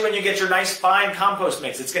 especially when you get your nice fine compost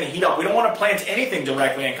mix. It's going to heat up. We don't want to plant anything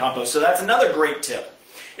directly in compost. So that's another great tip,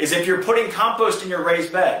 is if you're putting compost in your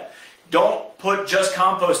raised bed, don't put just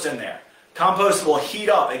compost in there. Compost will heat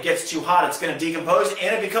up. It gets too hot. It's going to decompose,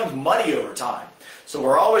 and it becomes muddy over time. So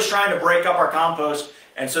we're always trying to break up our compost,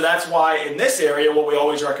 and so that's why in this area what we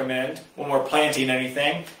always recommend when we're planting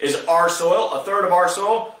anything is our soil, 1/3 of our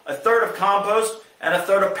soil, 1/3 of compost, and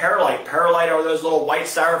 1/3 of perlite. Perlite are those little white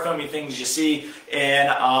styrofoamy things you see in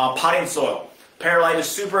potting soil. Perlite is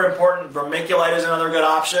super important. Vermiculite is another good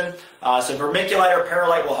option. So vermiculite or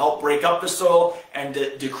perlite will help break up the soil and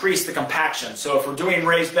decrease the compaction. So if we're doing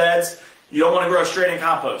raised beds, you don't want to grow straight in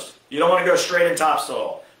compost. You don't want to go straight in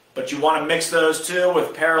topsoil. But you want to mix those two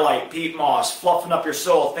with perlite, peat moss, fluffing up your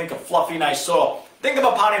soil. Think of fluffy, nice soil. Think of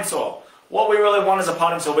a potting soil. What we really want is a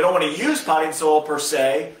potting soil. We don't want to use potting soil per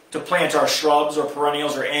se to plant our shrubs or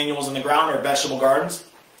perennials or annuals in the ground or vegetable gardens.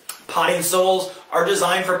 Potting soils are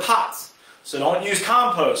designed for pots. So don't use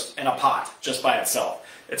compost in a pot just by itself.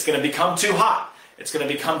 It's going to become too hot. It's going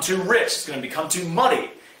to become too rich. It's going to become too muddy.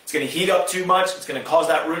 It's going to heat up too much. It's going to cause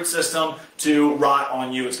that root system to rot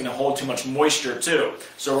on you. It's going to hold too much moisture too.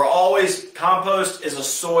 So compost is a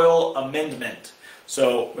soil amendment.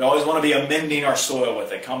 So we always want to be amending our soil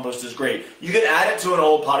with it. Compost is great. You can add it to an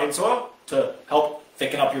old potting soil to help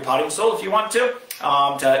thicken up your potting soil if you want to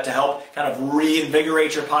help kind of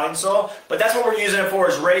reinvigorate your potting soil. But that's what we're using it for,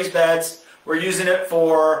 is raised beds. We're using it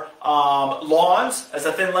for lawns as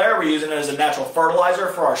a thin layer. We're using it as a natural fertilizer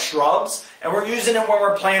for our shrubs. And we're using it when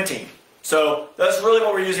we're planting. So that's really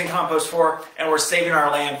what we're using compost for. And we're saving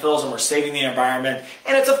our landfills and we're saving the environment.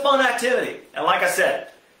 And it's a fun activity. And like I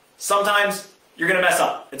said, sometimes you're going to mess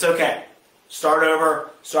up. It's okay. Start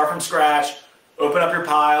over. Start from scratch. Open up your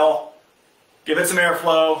pile. Give it some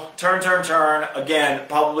airflow. Turn, turn, turn. Again,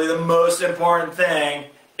 probably the most important thing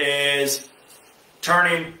is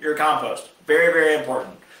turning your compost. Very, very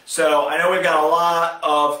important. So I know we've got a lot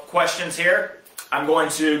of questions here. I'm going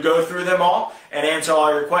to go through them all and answer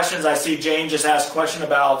all your questions. I see Jane just asked a question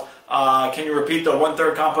about, can you repeat the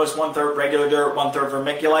 1/3 compost, 1/3 regular dirt, 1/3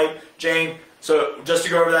 vermiculite? Jane, so just to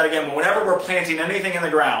go over that again, whenever we're planting anything in the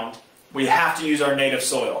ground, we have to use our native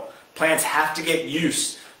soil. Plants have to get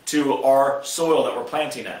used to our soil that we're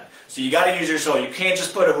planting in. So you got to use your soil. You can't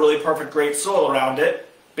just put a really perfect, great soil around it,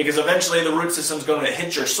 because eventually the root system is going to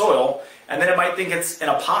hit your soil, and then it might think it's in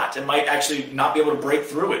a pot. It might actually not be able to break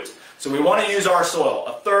through it. So we want to use our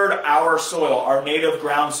soil, 1/3 our soil, our native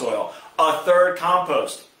ground soil, 1/3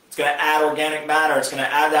 compost. It's going to add organic matter. It's going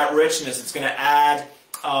to add that richness. It's going to add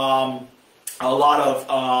a lot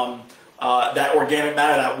of that organic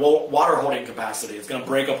matter, that water holding capacity. It's going to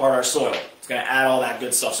break apart our soil. It's going to add all that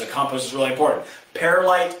good stuff. So compost is really important.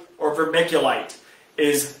 Perlite or vermiculite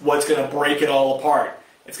is what's going to break it all apart.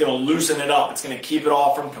 It's going to loosen it up. It's going to keep it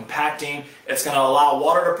all from compacting. It's going to allow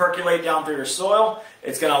water to percolate down through your soil.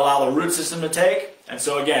 It's going to allow the root system to take. And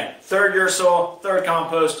so again, 1/3 your soil, 1/3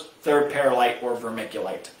 compost, 1/3 perlite or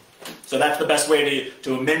vermiculite. So that's the best way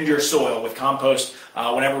to amend your soil with compost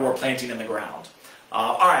whenever we're planting in the ground.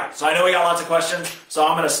 All right, so I know we got lots of questions, so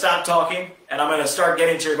I'm going to stop talking and I'm going to start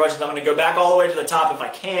getting to your questions. I'm going to go back all the way to the top if I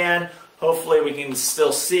can. Hopefully we can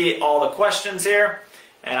still see all the questions here.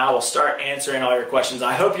 And I will start answering all your questions.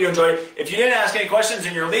 I hope you enjoyed it. If you didn't ask any questions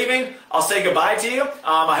and you're leaving, I'll say goodbye to you.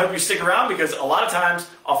 I hope you stick around, because a lot of times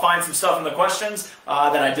I'll find some stuff in the questions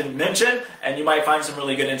that I didn't mention, and you might find some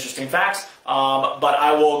really good, interesting facts. But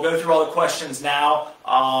I will go through all the questions now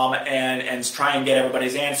and try and get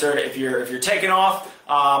everybody's answered. If you're taking off,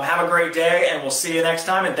 have a great day, and we'll see you next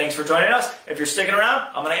time. And thanks for joining us. If you're sticking around,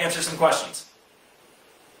 I'm going to answer some questions.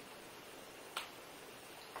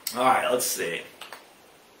 All right, let's see.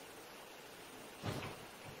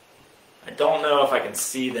 I don't know if I can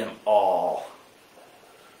see them all.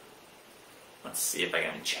 Let's see if I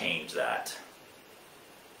can change that.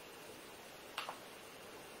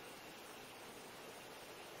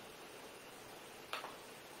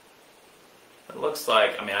 It looks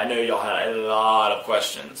like, I know y'all had a lot of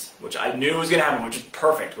questions, which I knew was going to happen, which is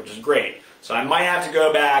perfect, which is great. So I might have to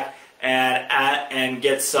go back and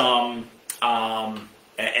get some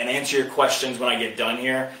and answer your questions when I get done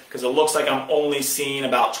here, because it looks like I'm only seeing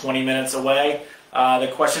about 20 minutes away.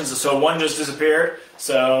 The questions, so one just disappeared,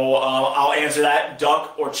 so I'll answer that.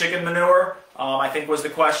 Duck or chicken manure, I think was the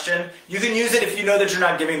question. You can use it if you know that you're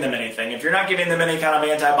not giving them anything. If you're not giving them any kind of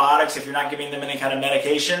antibiotics, if you're not giving them any kind of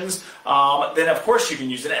medications, then of course you can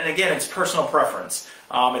use it. And again, it's personal preference.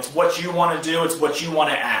 It's what you want to do, it's what you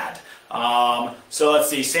want to add. So let's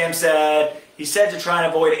see, Sam said, he said to try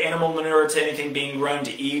and avoid animal manure to anything being grown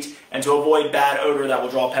to eat, and to avoid bad odor that will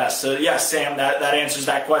draw pests. So yes, Sam, that answers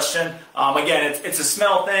that question. Again, it's a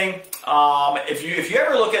smell thing. If you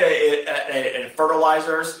ever look at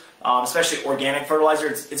fertilizers, especially organic fertilizer,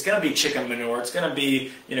 it's going to be chicken manure. It's going to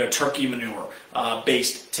be turkey manure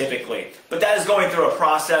based typically. But that is going through a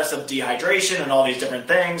process of dehydration and all these different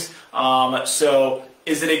things. So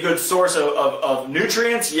is it a good source of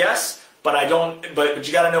nutrients? Yes. But but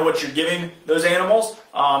you got to know what you're giving those animals.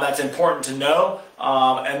 That's important to know.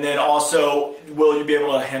 And then also, will you be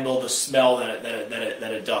able to handle the smell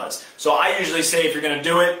that it does? So I usually say, if you're going to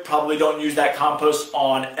do it, probably don't use that compost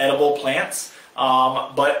on edible plants.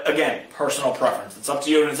 But again, personal preference. It's up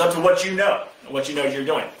to you, and it's up to what you know you're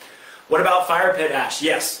doing. What about fire pit ash?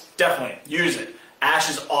 Yes, definitely use it. Ash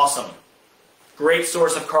is awesome. Great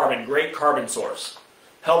source of carbon. Great carbon source.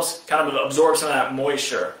 Helps kind of absorb some of that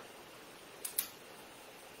moisture.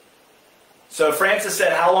 So Francis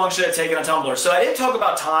said, how long should it take in a tumbler? So I didn't talk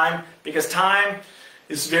about time, because time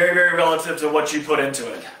is very, very relative to what you put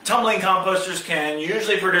into it. Tumbling composters can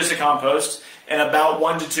usually produce a compost in about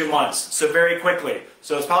 1 to 2 months, so very quickly.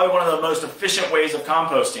 So it's probably one of the most efficient ways of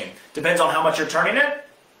composting. Depends on how much you're turning it.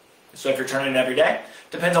 So if you're turning it every day,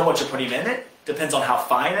 depends on what you're putting in it, depends on how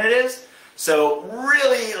fine it is. So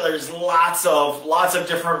really, there's lots of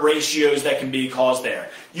different ratios that can be caused there.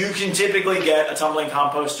 You can typically get a tumbling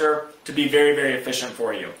composter to be very, very efficient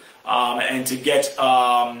for you, and to get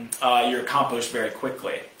your compost very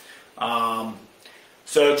quickly.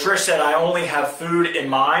 So Trish said, I only have food in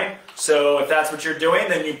mine. So if that's what you're doing,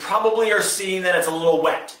 then you probably are seeing that it's a little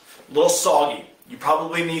wet, a little soggy. You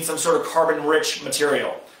probably need some sort of carbon-rich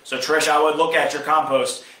material. So Trish, I would look at your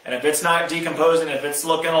compost, and if it's not decomposing, if it's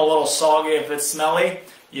looking a little soggy, if it's smelly,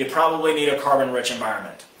 you probably need a carbon-rich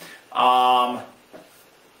environment.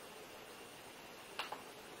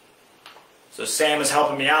 So Sam is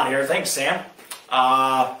helping me out here. Thanks, Sam.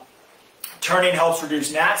 Turning helps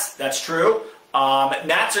reduce gnats. That's true.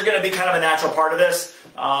 Gnats are going to be kind of a natural part of this.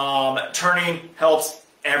 Turning helps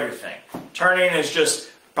everything. Turning is just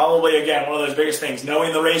probably, again, one of those biggest things.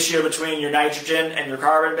 Knowing the ratio between your nitrogen and your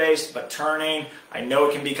carbon base, but turning, I know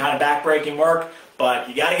it can be kind of backbreaking work, but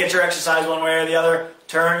you got to get your exercise one way or the other.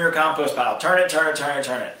 Turn your compost pile. Turn it, turn it, turn it,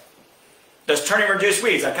 turn it. Does turning reduce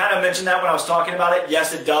weeds? I kind of mentioned that when I was talking about it.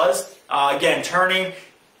 Yes, it does. Again, turning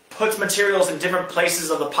puts materials in different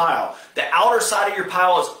places of the pile. The outer side of your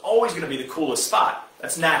pile is always going to be the coolest spot.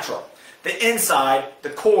 That's natural. The inside,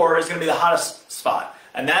 the core, is going to be the hottest spot.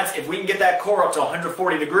 And that's, if we can get that core up to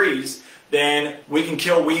 140 degrees, then we can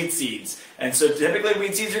kill weed seeds. And so typically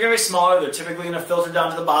weed seeds are going to be smaller. They're typically going to filter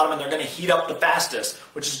down to the bottom, and they're going to heat up the fastest,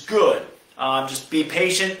 which is good. Just be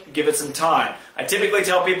patient, give it some time. I typically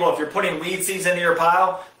tell people, if you're putting weed seeds into your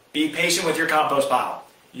pile, be patient with your compost pile.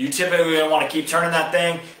 You typically going to want to keep turning that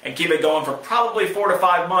thing and keep it going for probably 4 to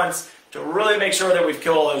 5 months to really make sure that we've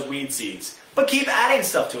killed all those weed seeds. But keep adding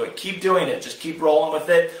stuff to it. Keep doing it. Just keep rolling with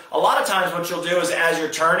it. A lot of times what you'll do is, as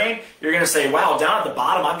you're turning, you're going to say, wow, down at the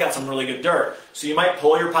bottom I've got some really good dirt. So you might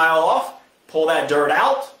pull your pile off, pull that dirt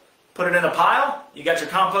out, put it in a pile. You got your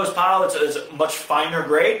compost pile that's a much finer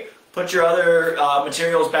grade. Put your other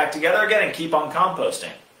materials back together again and keep on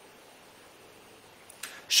composting.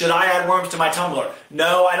 Should I add worms to my tumbler?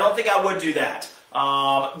 No, I don't think I would do that.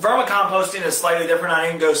 Vermicomposting is slightly different. I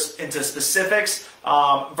didn't go into specifics.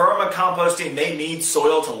 Vermicomposting, they need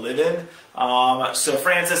soil to live in. So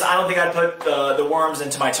Francis, I don't think I'd put the worms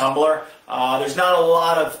into my tumbler. There's not a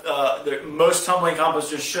lot of, most tumbling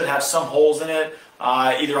composters should have some holes in it,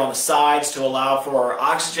 either on the sides to allow for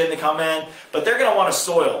oxygen to come in, but they're going to want a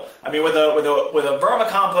soil. I mean, with a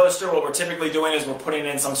vermicomposter, what we're typically doing is we're putting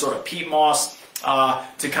in some sort of peat moss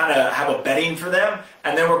to kind of have a bedding for them,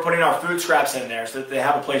 and then we're putting our food scraps in there so that they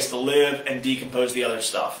have a place to live and decompose the other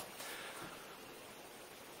stuff.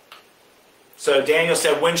 So Daniel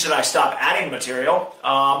said, when should I stop adding material?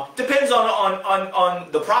 Depends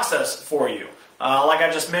on the process for you. Like I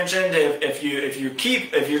just mentioned, if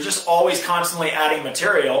you're just always constantly adding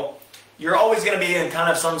material, you're always going to be in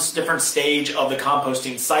kind of some different stage of the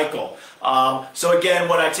composting cycle. So again,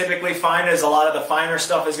 what I typically find is a lot of the finer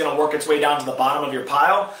stuff is going to work its way down to the bottom of your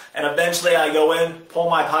pile, and eventually I go in,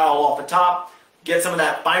 pull my pile off the top, get some of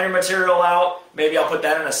that finer material out. Maybe I'll put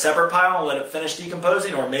that in a separate pile and let it finish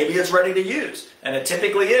decomposing, or maybe it's ready to use, and it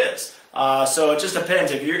typically is. So it just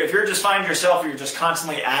depends. If you're just finding yourself, you're just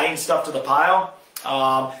constantly adding stuff to the pile,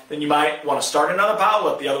 then you might want to start another pile,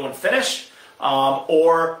 let the other one finish,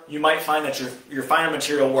 or you might find that your finer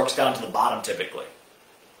material works down to the bottom typically.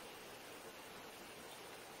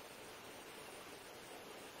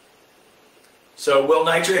 So will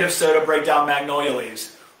nitrate of soda break down magnolia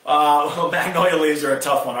leaves? Well, magnolia leaves are a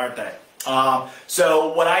tough one, aren't they?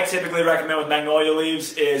 So what I typically recommend with magnolia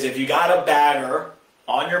leaves is, if you got a bagger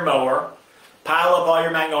on your mower, pile up all your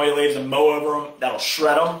magnolia leaves and mow over them. That'll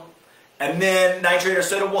shred them. And then nitrate of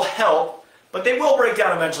soda will help, but they will break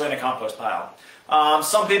down eventually in a compost pile.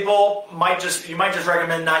 Some people you might just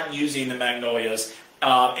recommend not using the magnolias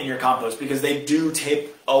in your compost, because they do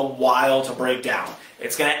take a while to break down.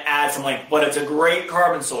 It's going to add some length, but it's a great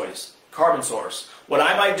carbon source. What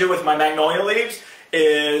I might do with my magnolia leaves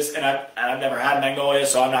is, and I've never had magnolia,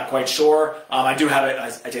 so I'm not quite sure. I do have it.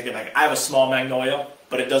 I take it back. I have a small magnolia,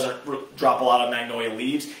 but it doesn't drop a lot of magnolia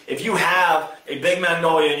leaves. If you have a big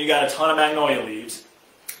magnolia and you got a ton of magnolia leaves,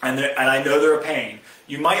 and I know they're a pain,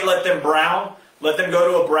 you might let them brown. Let them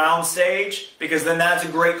go to a brown stage, because then that's a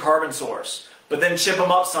great carbon source. But then chip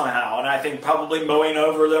them up somehow, and I think probably mowing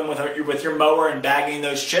over them with your mower and bagging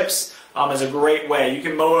those chips is a great way. You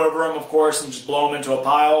can mow over them, of course, and just blow them into a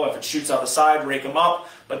pile. If it shoots out the side, rake them up.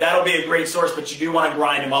 But that'll be a great source, but you do want to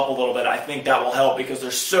grind them up a little bit. I think that will help, because they're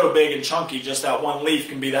so big and chunky, just that one leaf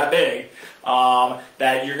can be that big,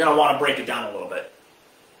 that you're going to want to break it down a little bit.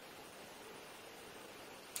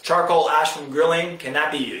 Charcoal ash from grilling, can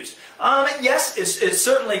that be used? Yes, it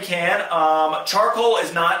certainly can. Charcoal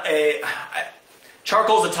is not a...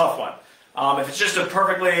 Charcoal is a tough one. If it's just a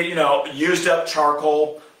perfectly, used up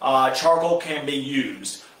charcoal, charcoal can be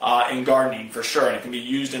used. in gardening for sure, and it can be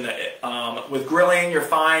used in the, with grilling. You're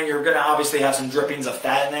fine. You're going to obviously have some drippings of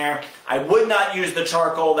fat in there. I would not use the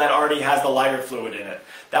charcoal that already has the lighter fluid in it.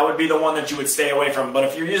 That would be the one that you would stay away from. But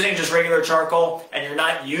if you're using just regular charcoal and you're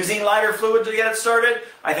not using lighter fluid to get it started,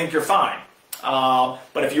 I think you're fine.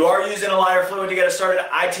 But if you are using a lighter fluid to get it started,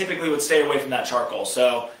 I typically would stay away from that charcoal.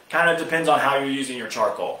 So kind of depends on how you're using your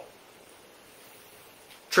charcoal.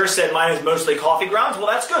 Trish said mine is mostly coffee grounds. Well,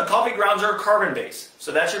 that's good. Coffee grounds are carbon base.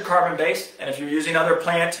 So that's your carbon base. And if you're using other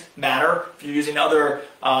plant matter, if you're using other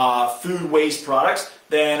food waste products,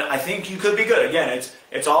 then I think you could be good. Again,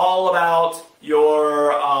 it's all about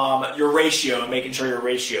your ratio and making sure your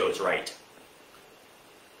ratio is right.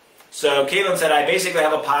 So Caitlin said, I basically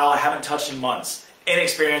have a pile I haven't touched in months.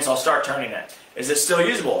 Inexperience, I'll start turning it. Is it still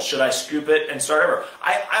usable? Should I scoop it and start over?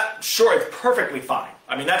 Sure, it's perfectly fine.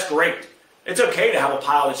 I mean, that's great. It's okay to have a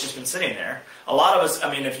pile that's just been sitting there. A lot of us,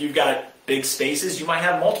 I mean, if you've got big spaces, you might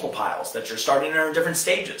have multiple piles that you're starting in different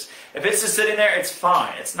stages. If it's just sitting there, it's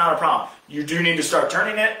fine. It's not a problem. You do need to start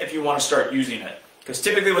turning it if you want to start using it. Because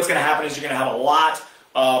typically what's going to happen is you're going to have a lot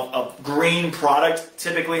of green product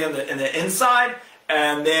typically in the inside,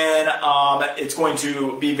 and then it's going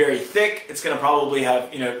to be very thick. It's going to probably have,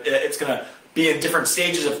 it's going to be in different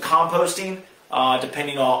stages of composting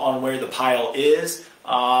depending on where the pile is.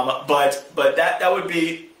 But that would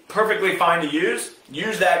be perfectly fine to use.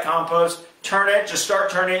 Use that compost, turn it, just start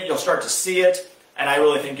turning it. You'll start to see it, and I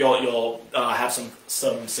really think you'll have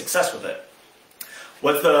some success with it.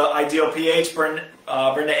 What's the ideal pH? Brenda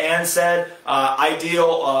Ann said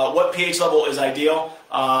ideal. What pH level is ideal?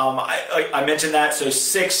 I mentioned that. So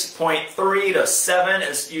 6.3 to 7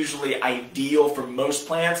 is usually ideal for most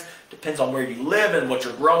plants. Depends on where you live and what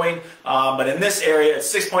you're growing. But in this area,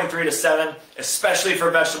 it's 6.3 to 7, especially for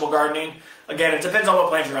vegetable gardening. Again, it depends on what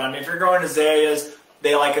plant you're on. If you're growing azaleas,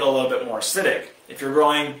 they like it a little bit more acidic. If you're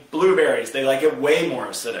growing blueberries, they like it way more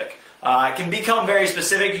acidic. It can become very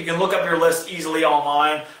specific. You can look up your list easily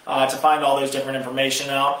online to find all those different information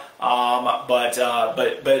out. But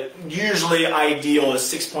usually ideal is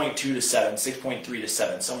 6.2 to 7, 6.3 to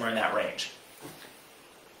 7, somewhere in that range.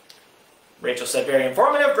 Rachel said, very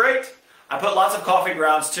informative, great. I put lots of coffee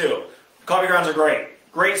grounds too. Coffee grounds are great.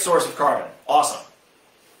 Great source of carbon. Awesome.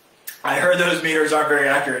 I heard those meters aren't very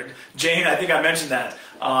accurate. Jane, I think I mentioned that.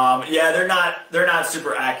 Yeah, they're not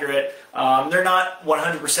super accurate. They're not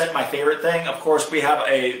 100% my favorite thing. Of course, we have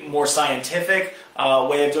a more scientific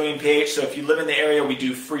way of doing pH. So if you live in the area, we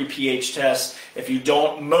do free pH tests. If you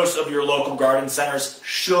don't, most of your local garden centers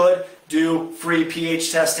should do free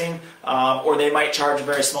pH testing, or they might charge a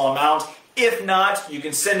very small amount. If not, you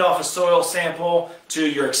can send off a soil sample to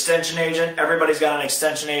your extension agent. Everybody's got an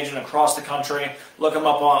extension agent across the country. Look them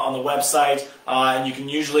up on the website, and you can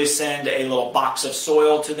usually send a little box of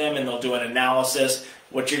soil to them, and they'll do an analysis.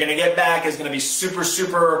 What you're going to get back is going to be super,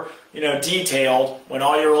 super, detailed when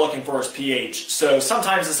all you're looking for is pH. So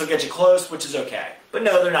sometimes this will get you close, which is okay. But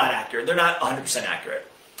no, they're not accurate. They're not 100% accurate.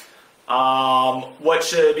 What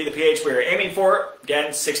should be the pH we're aiming for?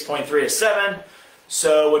 Again, 6.3 to 7.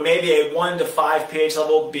 So maybe a 1 to 5 pH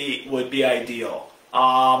level would be ideal.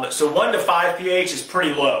 So 1 to 5 pH is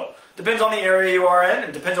pretty low. Depends on the area you are in,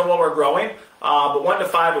 and depends on what we're growing, but 1 to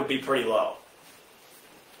 5 would be pretty low.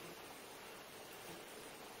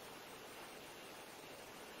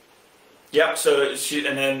 Yep,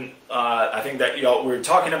 and then I think that we were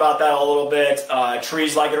talking about that a little bit.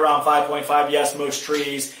 Trees like it around 5.5. Yes, most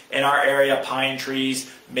trees in our area, pine trees,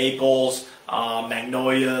 maples,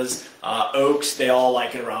 magnolias, oaks, they all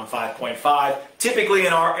like it around 5.5. Typically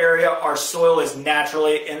in our area, our soil is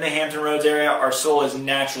naturally, in the Hampton Roads area, our soil is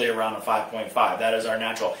naturally around a 5.5. That is our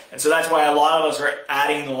natural. And so that's why a lot of us are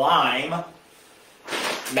adding lime,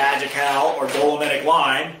 Magical or dolomitic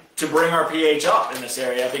lime, to bring our pH up in this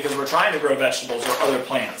area, because we're trying to grow vegetables or other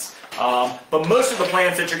plants. But most of the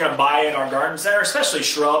plants that you're going to buy in our garden center, especially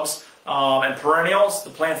shrubs and perennials, the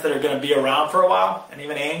plants that are going to be around for a while, and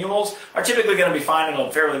even annuals, are typically going to be fine at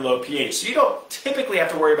a fairly low pH. So you don't typically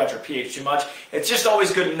have to worry about your pH too much. It's just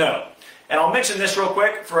always good to know. And I'll mention this real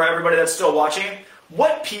quick for everybody that's still watching.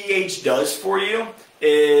 What pH does for you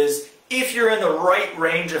is if you're in the right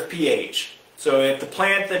range of pH. So if the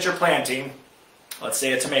plant that you're planting, let's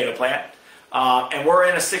say a tomato plant, and we're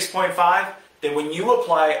in a 6.5, then when you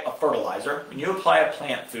apply a fertilizer, when you apply a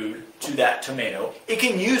plant food to that tomato, it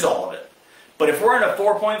can use all of it. But if we're in a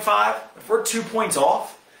 4.5, if we're 2 points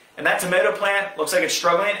off, and that tomato plant looks like it's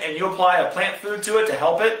struggling, and you apply a plant food to it to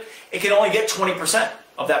help it, it can only get 20%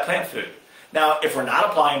 of that plant food. Now, if we're not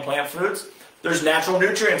applying plant foods, there's natural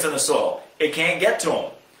nutrients in the soil. It can't get to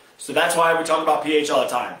them. So that's why we talk about pH all the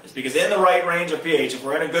time. It's because in the right range of pH, if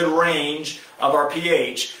we're in a good range of our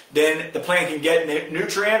pH, then the plant can get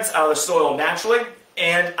nutrients out of the soil naturally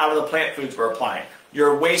and out of the plant foods we're applying.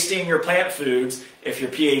 You're wasting your plant foods if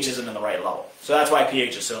your pH isn't in the right level. So that's why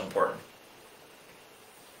pH is so important.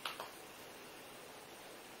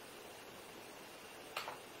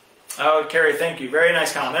 Oh, Carrie, thank you. Very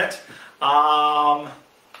nice comment.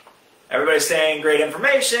 Everybody's saying great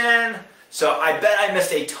information. So I bet I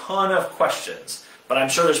missed a ton of questions, but I'm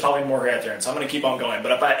sure there's probably more out there, and so I'm going to keep on going.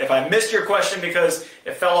 But if I missed your question because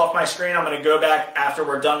it fell off my screen, I'm going to go back after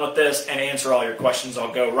we're done with this and answer all your questions.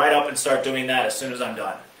 I'll go right up and start doing that as soon as I'm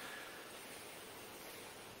done.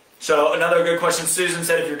 So another good question, Susan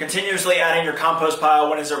said, if you're continuously adding your compost pile,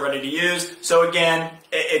 when is it ready to use? So again,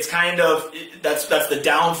 it's kind of, that's the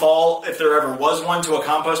downfall, if there ever was one, to a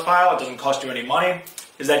compost pile. It doesn't cost you any money,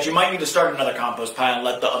 is that you might need to start another compost pile and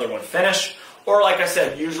let the other one finish. Or like I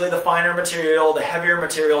said, usually the finer material, the heavier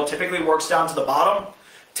material typically works down to the bottom.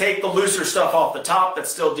 Take the looser stuff off the top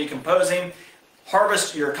that's still decomposing,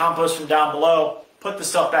 harvest your compost from down below, put the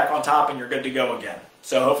stuff back on top, and you're good to go again.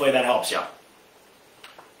 So hopefully that helps you.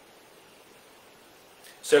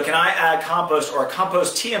 So can I add compost or a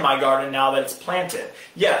compost tea in my garden now that it's planted?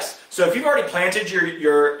 Yes. So if you've already planted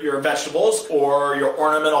your vegetables or your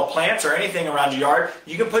ornamental plants or anything around your yard,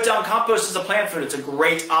 you can put down compost as a plant food. It's a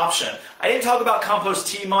great option. I didn't talk about compost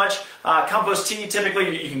tea much. Compost tea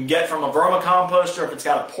typically you can get from a vermicomposter if it's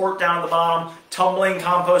got a port down at the bottom. Tumbling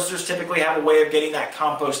composters typically have a way of getting that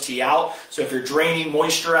compost tea out. So if you're draining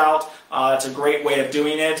moisture out, it's a great way of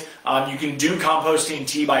doing it. You can do composting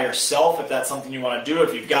tea by yourself if that's something you want to do.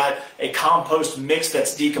 If you've got a compost mix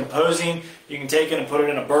that's decomposing, you can take it and put it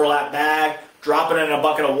in a burlap bag, drop it in a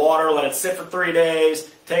bucket of water, let it sit for 3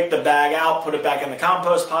 days, take the bag out, put it back in the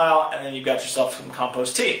compost pile, and then you've got yourself some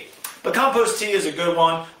compost tea. But compost tea is a good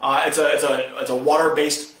one. It's a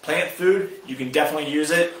water-based plant food. You can definitely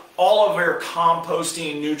use it. All of your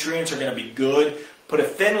composting nutrients are going to be good. Put a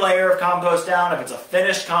thin layer of compost down. If it's a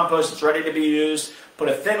finished compost that's ready to be used, put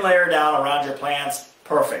a thin layer down around your plants.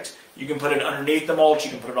 Perfect. You can put it underneath the mulch.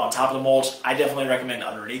 You can put it on top of the mulch. I definitely recommend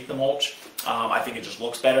underneath the mulch. I think it just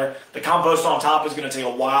looks better. The compost on top is going to take a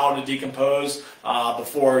while to decompose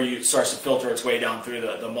before it starts to filter its way down through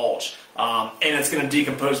the mulch. And it's going to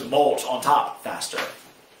decompose the mulch on top faster.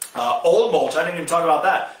 Old mulch, I didn't even talk about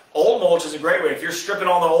that. Old mulch is a great way. If you're stripping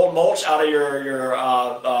all the old mulch out of your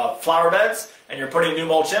flower beds and you're putting new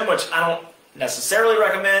mulch in, which I don't necessarily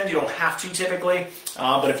recommend, you don't have to typically,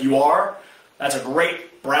 but if you are, that's a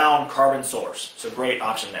great brown carbon source. It's a great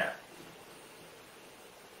option there.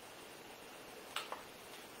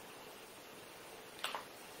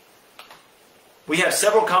 We have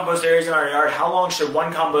several compost areas in our yard. How long should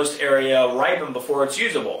one compost area ripen before it's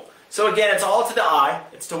usable? So again, it's all to the eye.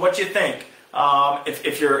 It's to what you think.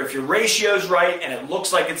 If your ratio's right and it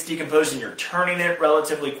looks like it's decomposing, you're turning it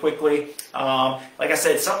relatively quickly. Like I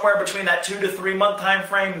said, somewhere between that 2 to 3 month time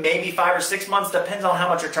frame, maybe 5 or 6 months, depends on how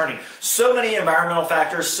much you're turning. So many environmental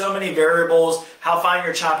factors, so many variables, how fine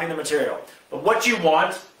you're chopping the material. But what you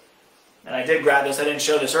want, and I did grab this, I didn't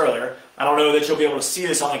show this earlier, I don't know that you'll be able to see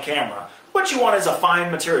this on the camera. What you want is a fine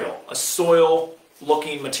material, a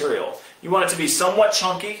soil-looking material. You want it to be somewhat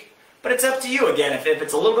chunky, but it's up to you. Again, if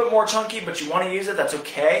it's a little bit more chunky, but you want to use it, that's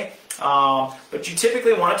okay. But you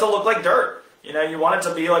typically want it to look like dirt. You know, you want it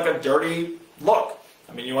to be like a dirty look.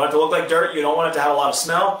 I mean, you want it to look like dirt. You don't want it to have a lot of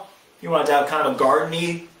smell. You want it to have kind of a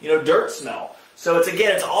gardeny, dirt smell. So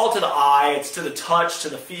it's all to the eye, it's to the touch, to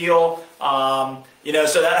the feel.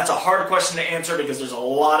 So that's a hard question to answer because there's a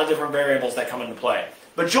lot of different variables that come into play.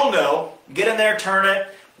 But you'll know, get in there, turn it.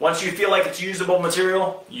 Once you feel like it's usable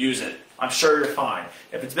material, use it. I'm sure you're fine.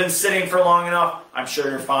 If it's been sitting for long enough, I'm sure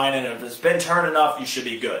you're fine. And if it's been turned enough, you should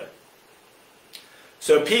be good.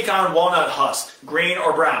 So pecan walnut husk, green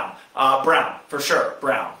or brown? Brown, for sure,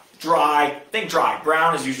 brown. Dry, think dry.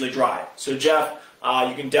 Brown is usually dry. So Jeff,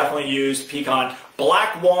 you can definitely use pecan.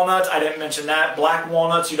 Black walnuts, I didn't mention that. Black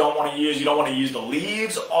walnuts you don't want to use the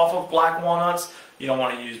leaves off of black walnuts. You don't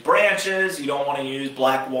want to use branches. You don't want to use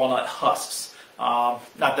black walnut husks. Not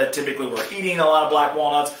that typically we're eating a lot of black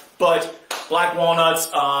walnuts, but black walnuts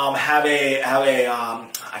have a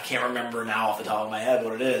I can't remember now off the top of my head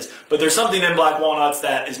what it is, but there's something in black walnuts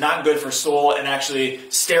that is not good for soil and actually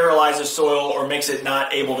sterilizes soil or makes it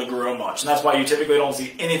not able to grow much. And that's why you typically don't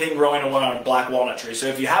see anything growing on a black walnut tree. So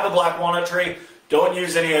if you have a black walnut tree, don't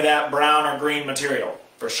use any of that brown or green material,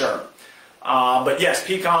 for sure. But yes,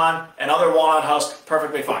 pecan and other walnut husks,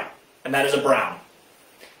 perfectly fine. And that is a brown.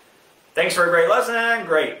 Thanks for a great lesson.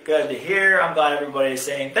 Great. Good to hear. I'm glad everybody is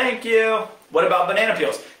saying thank you. What about banana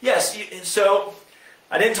peels? Yes, so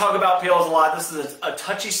I didn't talk about peels a lot. This is a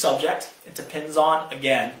touchy subject. It depends on,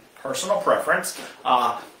 again, personal preference.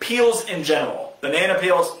 Peels in general. Banana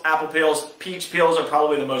peels, apple peels, peach peels are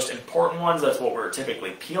probably the most important ones. That's what we're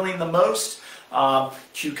typically peeling the most.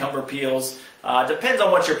 Cucumber peels. Depends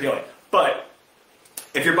on what you're peeling. But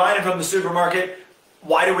if you're buying it from the supermarket,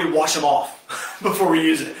 why do we wash them off before we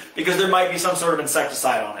use it? Because there might be some sort of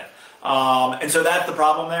insecticide on it. And so that's the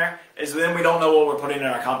problem there, is then we don't know what we're putting in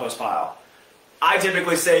our compost pile. I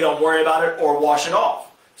typically say don't worry about it or wash it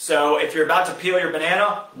off. So if you're about to peel your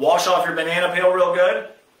banana, wash off your banana peel real good.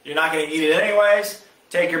 You're not going to eat it anyways.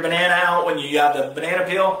 Take your banana out when you have the banana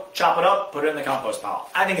peel, chop it up, put it in the compost pile.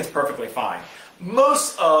 I think it's perfectly fine.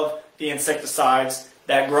 Most of the insecticides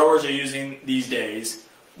that growers are using these days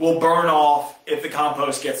will burn off if the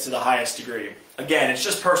compost gets to the highest degree. Again, it's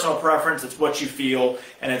just personal preference. It's what you feel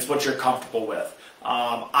and it's what you're comfortable with.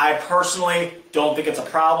 I personally don't think it's a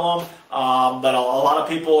problem, but a lot of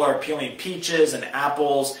people are peeling peaches and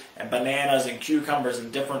apples and bananas and cucumbers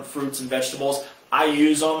and different fruits and vegetables. I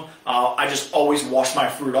use them. I just always wash my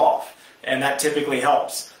fruit off, and that typically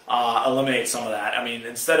helps eliminate some of that. I mean,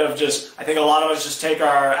 instead of just, I think a lot of us just take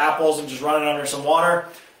our apples and just run it under some water,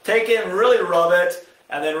 take it and really rub it,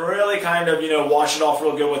 and then really kind of, wash it off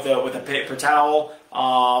real good with a paper towel,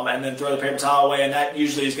 and then throw the paper towel away, and that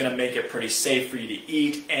usually is going to make it pretty safe for you to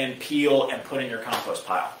eat and peel and put in your compost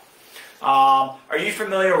pile. Are you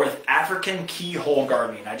familiar with African keyhole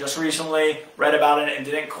gardening? I just recently read about it and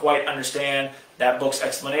didn't quite understand that book's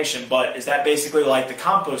explanation, but is that basically like the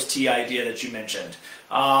compost tea idea that you mentioned?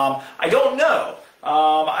 I don't know.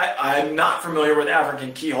 I'm not familiar with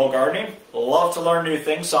African keyhole gardening. Love to learn new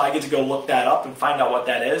things, so I get to go look that up and find out what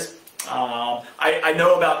that is. I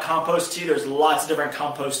know about compost tea. There's lots of different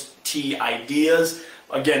compost tea ideas.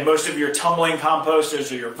 Again, most of your tumbling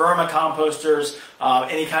composters or your vermicomposters,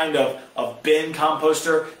 any kind of bin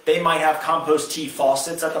composter, they might have compost tea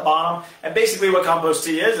faucets at the bottom. And basically what compost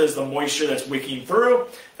tea is the moisture that's wicking through,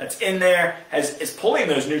 that's in there, is pulling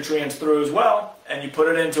those nutrients through as well. And you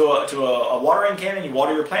put it into a watering can and you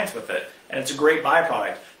water your plants with it. And it's a great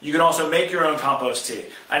byproduct. You can also make your own compost tea.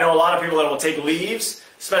 I know a lot of people that will take leaves,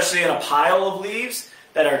 especially in a pile of leaves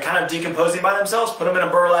that are kind of decomposing by themselves, put them in a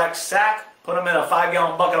burlap sack, put them in a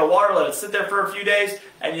 5-gallon bucket of water, let it sit there for a few days,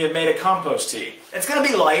 and you've made a compost tea. It's going to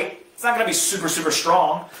be light. It's not going to be super, super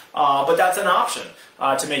strong, but that's an option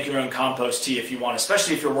to make your own compost tea if you want,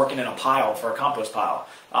 especially if you're working in a pile for a compost pile.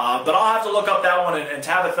 But I'll have to look up that one, and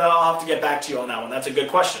Tabitha, I'll have to get back to you on that one. That's a good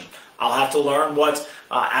question. I'll have to learn what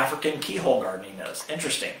African keyhole gardening is.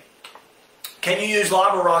 Interesting. Can you use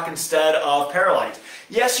lava rock instead of perlite?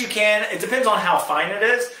 Yes, you can. It depends on how fine it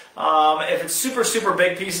is. If it's super, super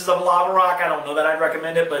big pieces of lava rock, I don't know that I'd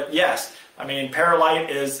recommend it, but yes. I mean, perlite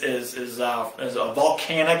is a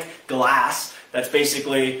volcanic glass that's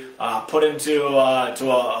basically put into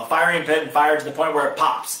a firing pit and fired to the point where it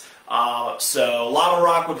pops. So lava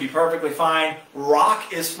rock would be perfectly fine.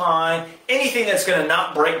 Rock is fine. Anything that's going to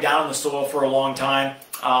not break down in the soil for a long time,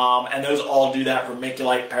 and those all do that.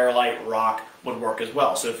 Vermiculite, perlite, rock would work as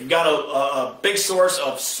well. So if you've got a big source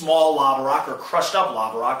of small lava rock or crushed up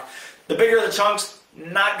lava rock, the bigger the chunks,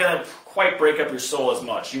 not going to quite break up your soil as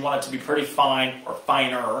much. You want it to be pretty fine or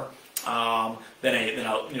finer than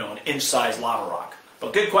an inch-sized lava rock.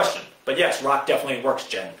 But good question. But yes, rock definitely works,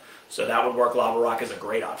 Jen. So that would work. Lava rock is a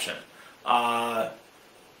great option.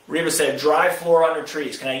 Reba said, dry floor under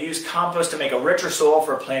trees. Can I use compost to make a richer soil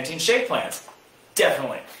for planting shade plants?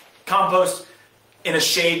 Definitely. Compost in a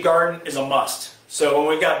shade garden is a must. So when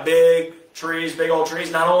we've got big trees, big old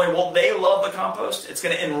trees, not only will they love the compost, it's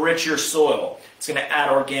going to enrich your soil. It's going to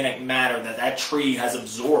add organic matter that tree has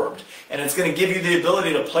absorbed. And it's going to give you the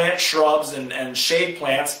ability to plant shrubs and shade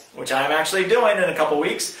plants, which I'm actually doing in a couple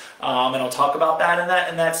weeks. And I'll talk about that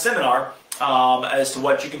in that seminar as to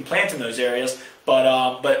what you can plant in those areas.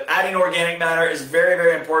 But adding organic matter is very,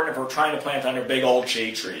 very important if we're trying to plant under big old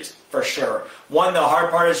shade trees, for sure. One, the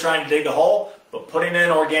hard part is trying to dig the hole, but putting in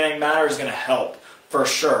organic matter is going to help, for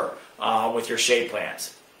sure, with your shade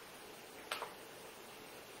plants.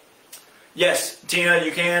 Yes, Tina,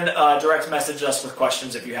 you can direct message us with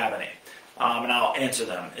questions if you have any, and I'll answer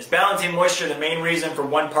them. Is balancing moisture the main reason for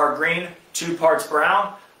 1 part green, 2 parts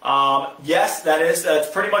brown? Yes, that's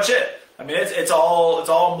pretty much it. I mean, it's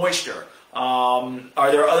all moisture. Are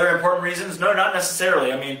there other important reasons? No, not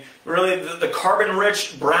necessarily. I mean, really, the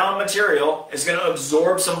carbon-rich brown material is going to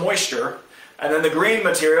absorb some moisture, and then the green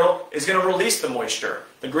material is going to release the moisture,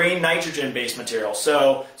 the green nitrogen-based material.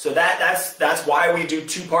 So that's why we do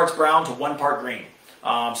 2 parts brown to 1 part green.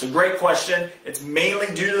 So great question. It's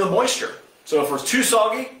mainly due to the moisture. So if we're too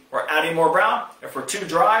soggy, we're adding more brown. If we're too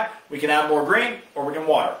dry, we can add more green or we can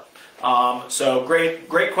water. So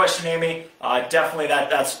great question, Amy. Definitely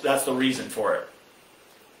that's the reason for it.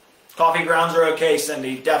 Coffee grounds are okay,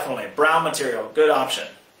 Cindy. Definitely. Brown material, good option.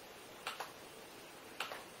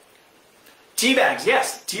 Tea bags,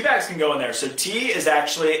 yes. Tea bags can go in there. So tea is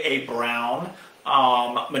actually a brown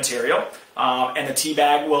material, and the tea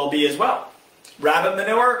bag will be as well. Rabbit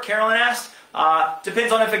manure, Carolyn asked.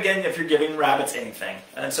 Depends on if you're giving rabbits anything.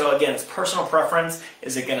 And so again, it's personal preference.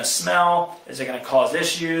 Is it going to smell? Is it going to cause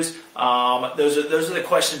issues? Those are the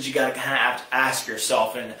questions you got to kind of have to ask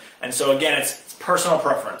yourself. And so again, it's personal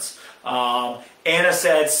preference. Anna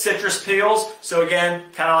said citrus peels. So again,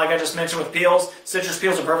 kind of like I just mentioned with peels, citrus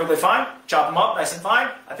peels are perfectly fine. Chop them up nice and fine.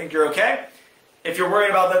 I think you're okay. If you're worried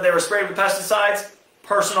about that they were sprayed with pesticides,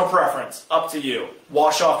 personal preference, up to you.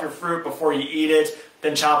 Wash off your fruit before you eat it,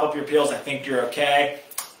 then chop up your peels. I think you're okay.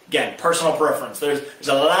 Again, personal preference. There's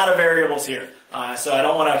a lot of variables here. So I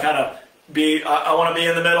don't want to kind of be, I want to be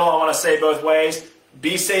in the middle. I want to say both ways.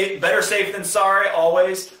 Be safe, better safe than sorry,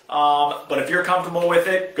 always. But if you're comfortable with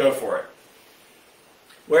it, go for it.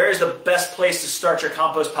 Where is the best place to start your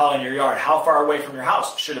compost pile in your yard? How far away from your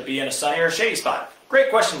house? Should it be in a sunny or a shady spot? Great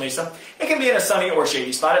question, Lisa. It can be in a sunny or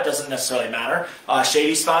shady spot. It doesn't necessarily matter.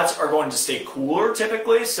 Shady spots are going to stay cooler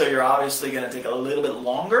typically, so you're obviously going to take a little bit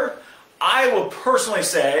longer. I would personally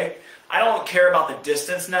say I don't care about the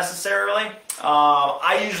distance necessarily.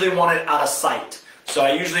 I usually want it out of sight. So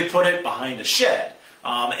I usually put it behind a shed.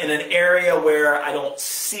 In an area where I don't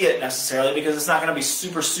see it necessarily because it's not going to be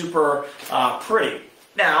super pretty.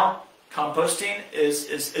 Now, composting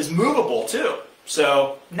is movable too.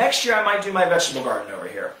 So next year I might do my vegetable garden over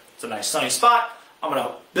here. It's a nice sunny spot. I'm going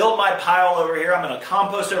to build my pile over here. I'm going to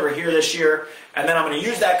compost over here this year. And then I'm going to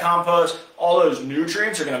use that compost. All those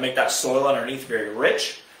nutrients are going to make that soil underneath very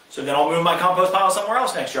rich. So then I'll move my compost pile somewhere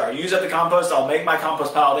else next year. I'll use up the compost. I'll make my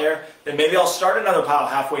compost pile there. Then maybe I'll start another pile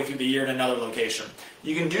halfway through the year in another location.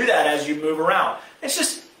 You can do that as you move around. It's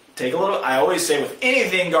just take a little, I always say with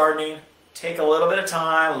anything gardening, take a little bit of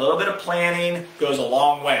time, a little bit of planning goes a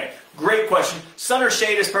long way. Great question. Sun or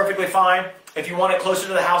shade is perfectly fine. If you want it closer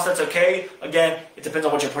to the house, that's okay. Again, it depends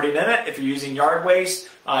on what you're putting in it. If you're using yard waste,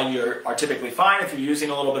 you are typically fine. If you're using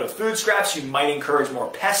a little bit of food scraps, you might encourage more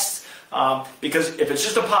pests. Because if it's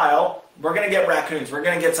just a pile, we're going to get raccoons, we're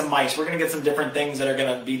going to get some mice, we're going to get some different things that are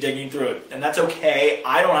going to be digging through it. And that's okay.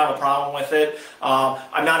 I don't have a problem with it.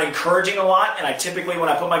 I'm not encouraging a lot, and I typically, when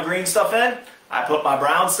I put my green stuff in, I put my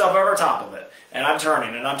brown stuff over top of it. And I'm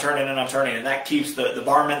turning, and I'm turning, and I'm turning, and that keeps the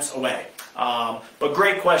varmints away. But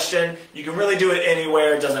great question. You can really do it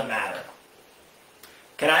anywhere. It doesn't matter.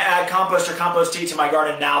 Can I add compost or compost tea to my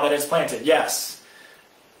garden now that it's planted? Yes.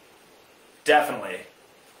 Definitely.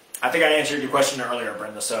 I think I answered your question earlier,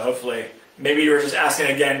 Brenda, so hopefully, maybe you were just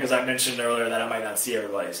asking again because I mentioned earlier that I might not see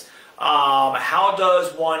everybody's. How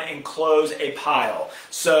does one enclose a pile?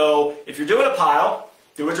 So if you're doing a pile,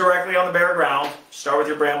 do it directly on the bare ground. Start with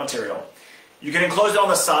your brown material. You can enclose it on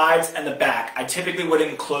the sides and the back. I typically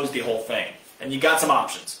wouldn't enclose the whole thing. And you got some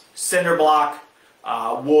options. Cinder block,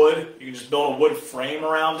 wood. You can just build a wood frame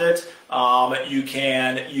around it. You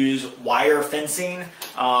can use wire fencing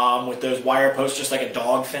with those wire posts, just like a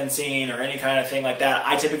dog fencing or any kind of thing like that.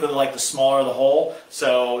 I typically like the smaller the hole.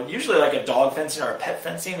 So usually like a dog fencing or a pet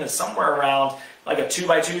fencing is somewhere around like a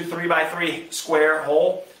 2x2, 3x3 square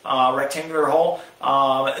hole. Rectangular hole,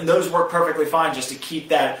 and those work perfectly fine just to keep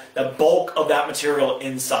the bulk of that material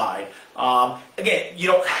inside. Again, you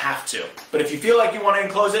don't have to, but if you feel like you want to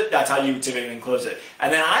enclose it, that's how you typically enclose it.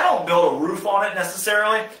 And then I don't build a roof on it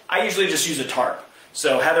necessarily. I usually just use a tarp.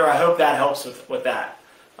 So Heather, I hope that helps with that.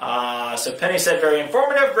 So Penny said very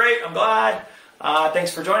informative. Great, I'm glad.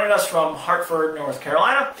 Thanks for joining us from Hartford, North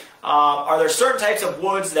Carolina. Are there certain types of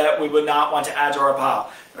woods that we would not want to add to our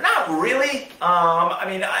pile? Not really. I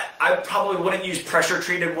mean, I probably wouldn't use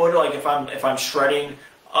pressure-treated wood, like if I'm shredding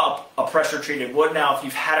up a pressure-treated wood. Now, if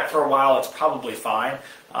you've had it for a while, it's probably fine.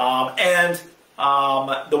 The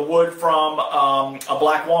wood from a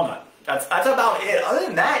black walnut. That's about it. Other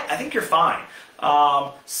than that, I think you're fine.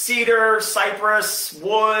 Cedar, cypress,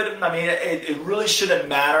 wood, I mean, it really shouldn't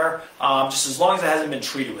matter, just as long as it hasn't been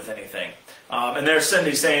treated with anything. And there's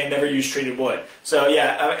Cindy saying never use treated wood. So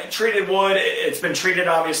yeah, treated wood, it's been treated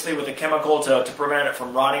obviously with a chemical to prevent it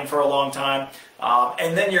from rotting for a long time.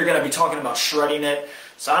 And then you're going to be talking about shredding it.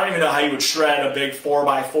 So I don't even know how you would shred a big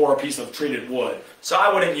 4x4 piece of treated wood. So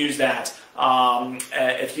I wouldn't use that.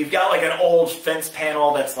 If you've got like an old fence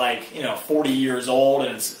panel that's like, 40 years old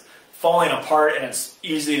and it's falling apart and it's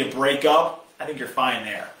easy to break up, I think you're fine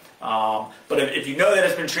there. But if you know that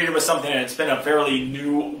it's been treated with something and it's been a fairly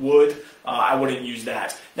new wood, I I wouldn't use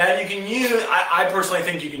that. Now you can use, I personally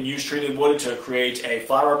think you can use treated wood to create a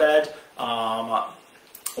flower bed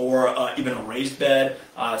or even a raised bed.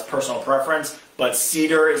 It's personal preference, but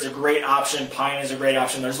cedar is a great option, pine is a great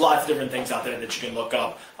option. There's lots of different things out there that you can look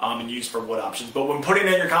up and use for wood options. But when putting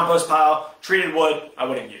in your compost pile, treated wood, I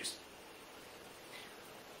wouldn't use.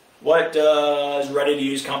 What does ready to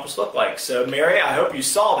use compost look like? So Mary, I hope you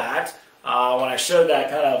saw that when I showed that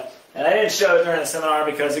kind of, and I didn't show it during the seminar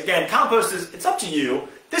because again, compost is, it's up to you.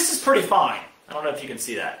 This is pretty fine. I don't know if you can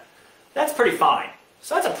see that. That's pretty fine.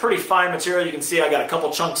 So that's a pretty fine material. You can see I got a couple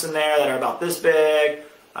chunks in there that are about this big.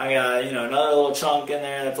 I got, you know, another little chunk in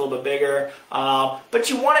there that's a little bit bigger. But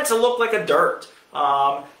you want it to look like a dirt.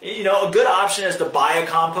 You know, a good option is to buy a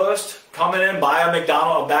compost. Come in and buy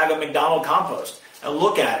a bag of McDonald's compost and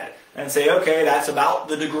look at it and say, okay, that's about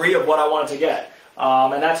the degree of what I want it to get.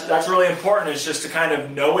 And that's really important, is just to kind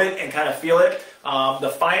of know it and kind of feel it. The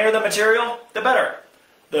finer the material, the better.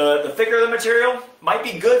 The thicker the material might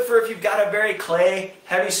be good for if you've got a very clay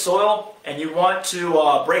heavy soil and you want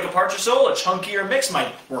to break apart your soil. A chunkier mix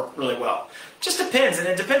might work really well. Just depends, and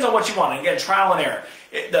it depends on what you want. And again, trial and error.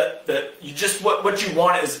 What you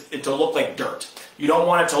want is it to look like dirt. You don't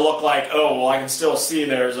want it to look like, oh, well, I can still see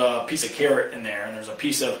there's a piece of carrot in there and there's a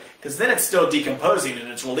piece of, because then it's still decomposing and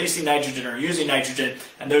it's releasing nitrogen or using nitrogen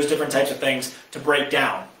and those different types of things to break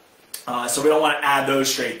down. So we don't want to add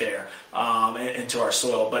those straight there into our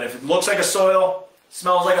soil. But if it looks like a soil,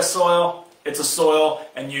 smells like a soil, it's a soil,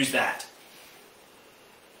 and use that.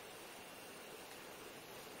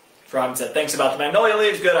 Robin said, thanks about the magnolia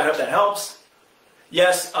leaves. Good, I hope that helps.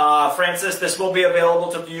 Yes, Francis, this will be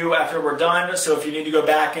available to view after we're done. So if you need to go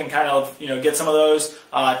back and kind of, you know, get some of those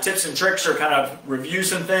tips and tricks or kind of review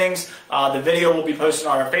some things, the video will be posted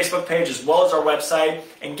on our Facebook page as well as our website.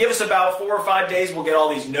 And give us about 4 or 5 days. We'll get all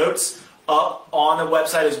these notes up on the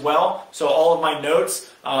website as well. So all of my notes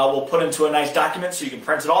we'll put into a nice document so you can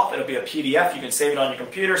print it off. It'll be a PDF. You can save it on your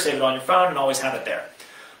computer, save it on your phone, and always have it there.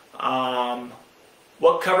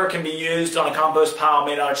 What cover can be used on a compost pile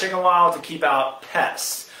made out of chicken wire to keep out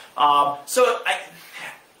pests? Again,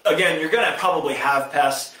 you're going to probably have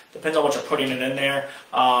pests. Depends on what you're putting it in there.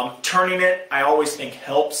 Turning it, I always think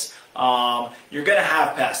helps. You're going to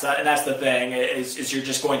have pests, and that's the thing, is you're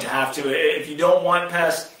just going to have to. If you don't want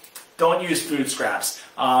pests, don't use food scraps.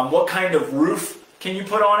 What kind of roof can you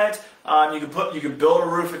put on it? You could build a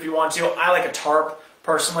roof if you want to. I like a tarp.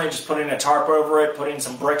 Personally, just putting a tarp over it, putting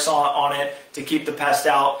some bricks on it to keep the pest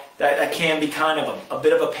out. That can be kind of a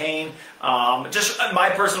bit of a pain. Just my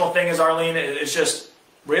personal thing is, Arlene, is just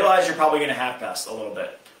realize you're probably going to have pests a little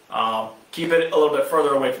bit. Keep it a little bit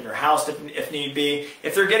further away from your house if need be.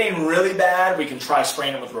 If they're getting really bad, we can try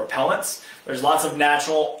spraying it with repellents. There's lots of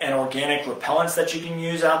natural and organic repellents that you can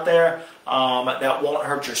use out there that won't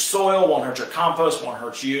hurt your soil, won't hurt your compost, won't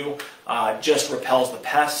hurt you. Just repels the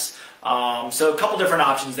pests. So a couple different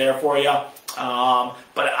options there for you. But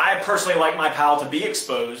I personally like my pile to be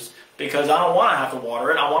exposed because I don't want to have to water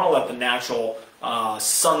it. I want to let the natural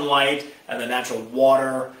sunlight and the natural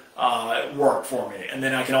water work for me. And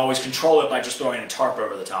then I can always control it by just throwing a tarp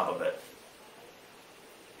over the top of it.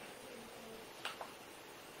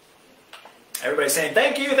 Everybody's saying,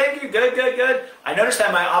 thank you, good, good, good. I noticed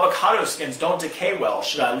that my avocado skins don't decay well.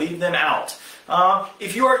 Should I leave them out?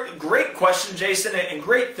 If you are, great question, Jason, and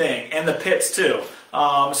great thing, and the pits too.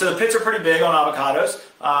 So the pits are pretty big on avocados,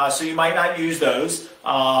 so you might not use those.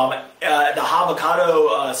 The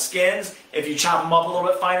avocado skins, if you chop them up a little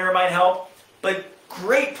bit finer, it might help. But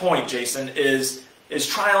great point, Jason, is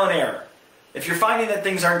trial and error. If you're finding that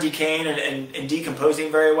things aren't decaying and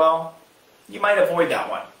decomposing very well, you might avoid that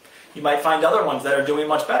one. You might find other ones that are doing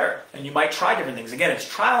much better, and you might try different things. Again, it's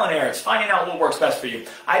trial and error. It's finding out what works best for you.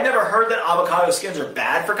 I've never heard that avocado skins are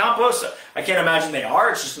bad for compost. I can't imagine they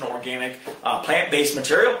are. It's just an organic, plant-based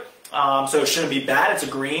material, so it shouldn't be bad. It's a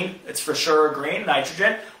green. It's for sure green,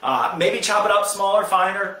 nitrogen. Maybe chop it up smaller,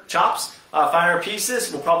 finer chops, finer pieces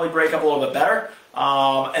will probably break up a little bit better.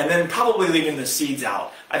 And then probably leaving the seeds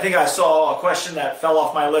out. I think I saw a question that fell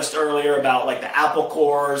off my list earlier about like the apple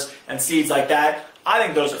cores and seeds like that. I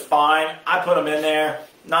think those are fine. I put them in there,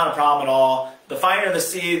 not a problem at all. The finer the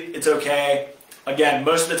seed, it's okay. Again,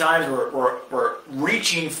 most of the times we're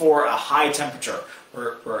reaching for a high temperature.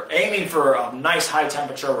 We're aiming for a nice high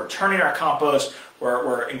temperature. We're turning our compost.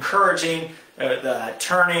 We're encouraging the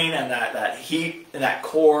turning, and that heat and that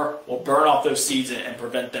core will burn off those seeds and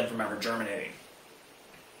prevent them from ever germinating.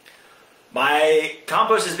 My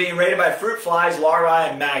compost is being raided by fruit flies,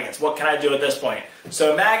 larvae, and maggots. What can I do at this point?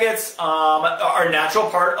 So maggots are a natural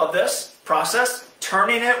part of this process.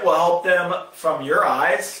 Turning it will help them from your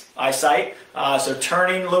eyesight. So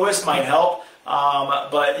turning, Lewis, might help.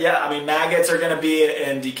 But yeah, I mean, maggots are going to be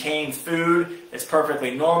in decaying food. It's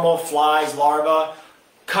perfectly normal. Flies, larvae.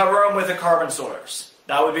 Cover them with a carbon source.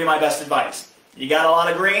 That would be my best advice. You got a lot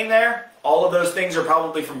of green there. All of those things are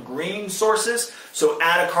probably from green sources. So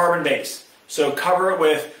add a carbon base. So cover it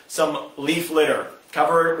with some leaf litter.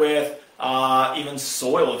 Cover it with even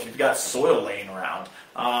soil if you've got soil laying around.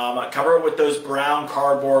 Cover it with those brown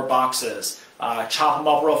cardboard boxes. Chop them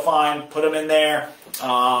up real fine. Put them in there.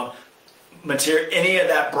 Any of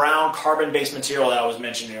that brown carbon-based material that I was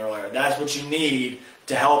mentioning earlier. That's what you need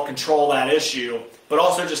to help control that issue, but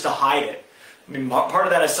also just to hide it. I mean, part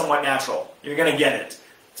of that is somewhat natural. You're going to get it.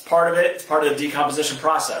 It's part of it. It's part of the decomposition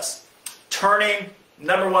process. Turning,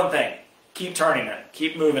 number one thing. Keep turning it.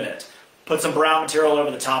 Keep moving it. Put some brown material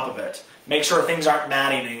over the top of it. Make sure things aren't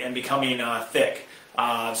matting and becoming thick.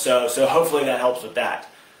 So hopefully that helps with that.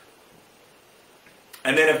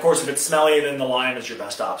 And then, of course, if it's smelly, then the lime is your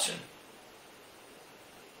best option.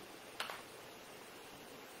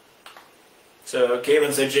 So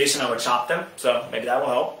Caitlin said, Jason, I would chop them. So maybe that will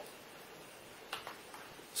help.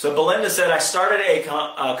 So Belinda said, I started a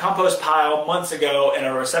compost pile months ago in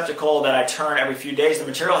a receptacle that I turn every few days. The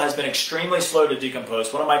material has been extremely slow to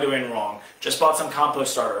decompose. What am I doing wrong? Just bought some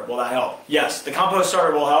compost starter. Will that help? Yes, the compost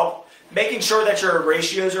starter will help. Making sure that your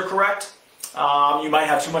ratios are correct. You might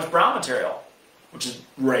have too much brown material, which is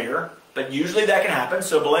rare, but usually that can happen.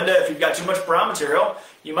 So Belinda, if you've got too much brown material,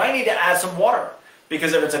 you might need to add some water.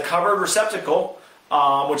 Because if it's a covered receptacle,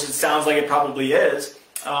 which it sounds like it probably is,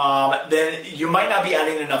 then you might not be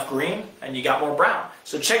adding enough green and you got more brown.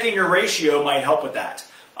 So checking your ratio might help with that.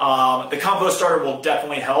 The compost starter will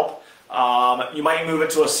definitely help. You might move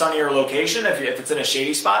it to a sunnier location if it's in a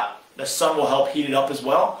shady spot. The sun will help heat it up as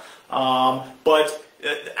well. But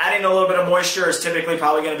adding a little bit of moisture is typically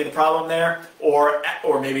probably going to be the problem there. Or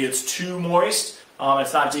maybe it's too moist.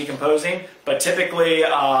 It's not decomposing, but typically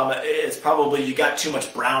it's probably you got too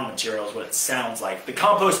much brown material is what it sounds like. The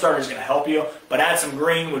compost starter is going to help you, but add some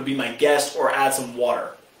green would be my guess, or add some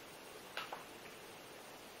water.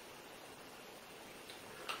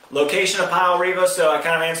 Location of pile, Reva, so I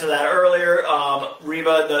kind of answered that earlier.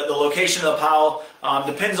 Reva, the location of the pile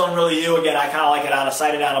depends on really you. Again, I kind of like it out of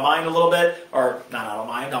sight and out of mind a little bit, or not out of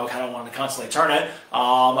mind, I kind of want to constantly turn it,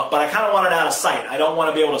 but I kind of want it out of sight. I don't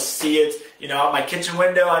want to be able to see it, you know, out my kitchen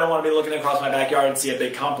window. I don't want to be looking across my backyard and see a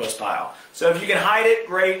big compost pile. So if you can hide it,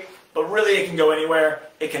 great, but really it can go anywhere.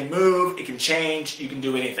 It can move, it can change, you can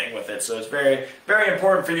do anything with it. So it's very, very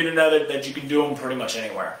important for you to know that you can do them pretty much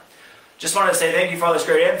anywhere. Just wanted to say thank you for all this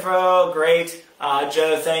great info. Great.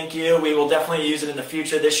 Joe, thank you. We will definitely use it in the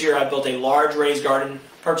future. This year I built a large raised garden,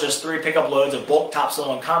 purchased 3 pickup loads of bulk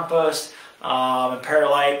topsoil and compost and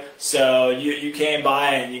perlite. So you came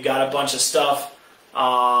by and you got a bunch of stuff.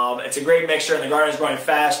 It's a great mixture and the garden is growing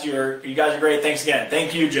fast. You guys are great. Thanks again.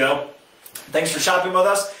 Thank you, Joe. Thanks for shopping with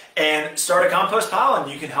us. And start a compost pile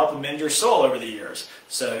and you can help amend your soil over the years.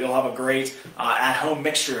 So you'll have a great at-home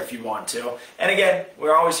mixture if you want to. And again,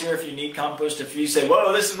 we're always here if you need compost. If you say,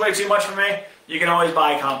 whoa, this is way too much for me, you can always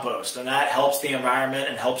buy compost. And that helps the environment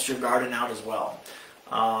and helps your garden out as well.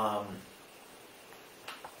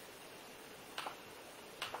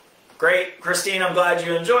 Great. Christine, I'm glad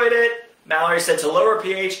you enjoyed it. Mallory said to lower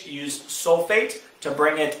pH, use sulfate. To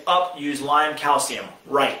bring it up, use lime calcium.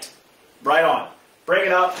 Right. Right on. Bring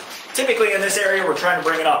it up. Typically in this area, we're trying to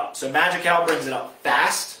bring it up. So Magical brings it up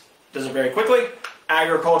fast, does it very quickly.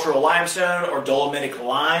 Agricultural limestone or dolomitic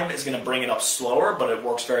lime is going to bring it up slower, but it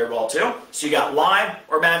works very well too. So you got lime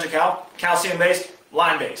or Magical, calcium-based,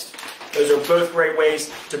 lime-based. Those are both great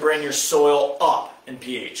ways to bring your soil up in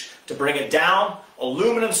pH. To bring it down,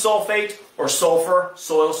 aluminum sulfate or sulfur,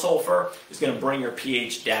 soil sulfur, is going to bring your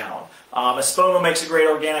pH down. Espoma makes a great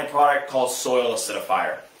organic product called soil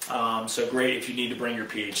acidifier. So great if you need to bring your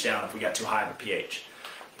pH down if we got too high of a pH.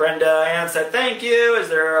 Brenda Ann said, thank you. Is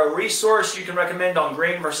there a resource you can recommend on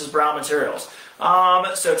green versus brown materials?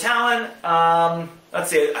 So Talon, let's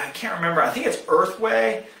see, I can't remember. I think it's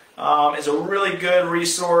Earthway is a really good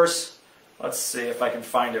resource. Let's see if I can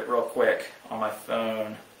find it real quick on my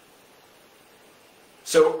phone.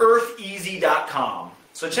 So eartheasy.com.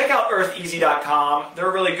 So check out eartheasy.com.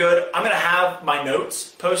 They're really good. I'm going to have my notes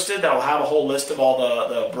posted that will have a whole list of all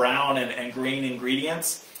the brown and green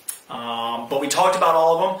ingredients. But we talked about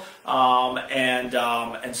all of them,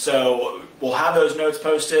 and so we'll have those notes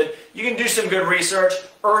posted. You can do some good research.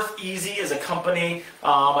 Earth Easy is a company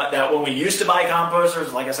that when we used to buy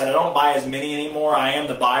composters, like I said, I don't buy as many anymore. I am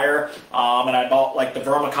the buyer, and I bought like the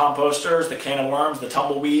vermicomposters, the can of worms, the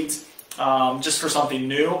tumbleweeds. just for something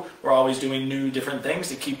new. We're always doing new different things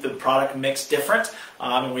to keep the product mix different,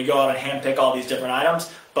 and we go out and handpick all these different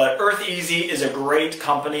items. But Earth Easy is a great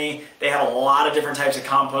company. They have a lot of different types of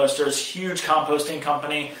composters, huge composting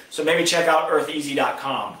company. So maybe check out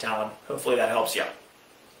eartheasy.com, Talon. Hopefully that helps you.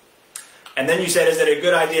 And then you said, is it a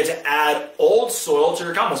good idea to add old soil to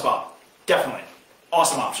your compost pile? Definitely.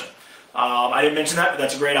 Awesome option. I didn't mention that, but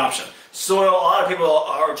that's a great option. Soil, a lot of people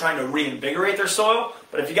are trying to reinvigorate their soil,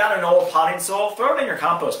 but if you got an old potting soil, throw it in your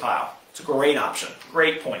compost pile. It's a great option.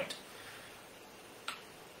 Great point.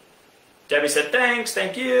 Debbie said, thanks,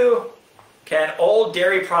 thank you. Can old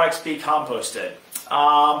dairy products be composted?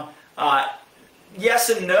 Yes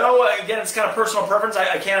and no. Again, it's kind of personal preference.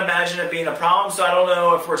 I can't imagine it being a problem, so I don't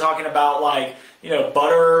know if we're talking about like,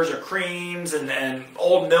 butters or creams and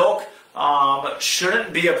old milk.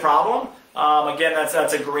 Shouldn't be a problem. Again,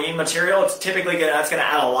 that's a green material. It's typically that's going to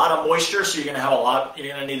add a lot of moisture, so you're going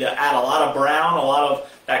to need to add a lot of brown, a lot of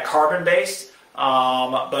that carbon base.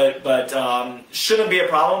 But shouldn't be a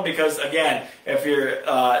problem because again, if you're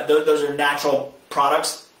those are natural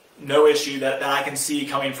products, no issue that I can see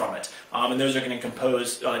coming from it, and those are going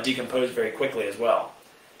to decompose very quickly as well.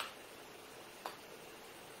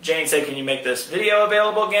 Jane said, "Can you make this video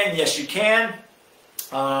available again?" Yes, you can.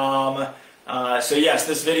 So yes,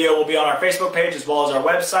 this video will be on our Facebook page as well as our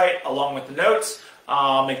website, along with the notes,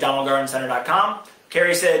 mcdonaldgardencenter.com.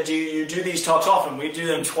 Carrie said, do you do these talks often? We do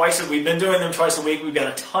them twice. We've been doing them twice a week. We've got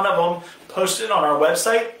a ton of them posted on our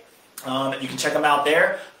website. You can check them out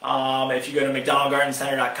there. If you go to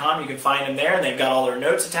mcdonaldgardencenter.com, you can find them there, and they've got all their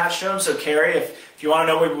notes attached to them. So Carrie, if you want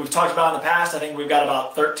to know what we've talked about in the past, I think we've got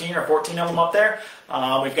about 13 or 14 of them up there.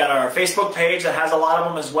 We've got our Facebook page that has a lot of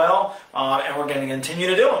them as well, and we're going to continue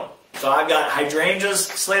to do them. So I've got hydrangeas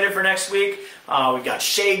slated for next week. We've got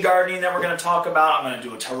shade gardening that we're going to talk about. I'm going to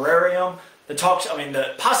do a terrarium.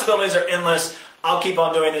 The possibilities are endless. I'll keep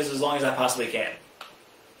on doing this as long as I possibly can.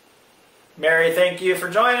 Mary, thank you for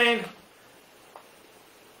joining.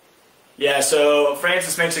 Yeah, so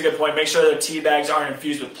Francis makes a good point. Make sure that tea bags aren't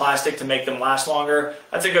infused with plastic to make them last longer.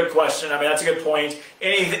 That's a good question. That's a good point.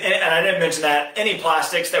 And I didn't mention that. Any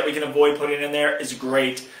plastics that we can avoid putting in there is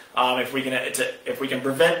great. If we can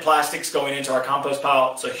prevent plastics going into our compost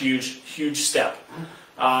pile, it's a huge step.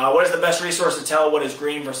 What is the best resource to tell what is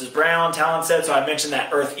green versus brown? Talon said, so I mentioned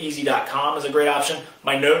that eartheasy.com is a great option.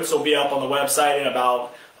 My notes will be up on the website in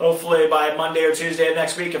about, hopefully by Monday or Tuesday of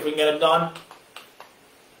next week if we can get them done.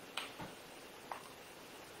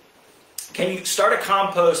 Can you start a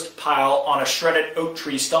compost pile on a shredded oak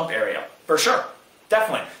tree stump area? For sure,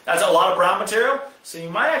 definitely. That's a lot of brown material, so you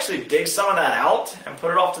might actually dig some of that out and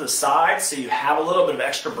put it off to the side so you have a little bit of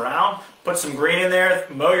extra brown. Put some green in there,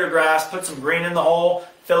 mow your grass, put some green in the hole,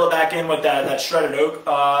 fill it back in with that shredded oak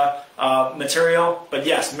material. But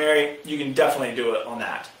yes, Mary, you can definitely do it on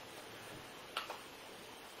that.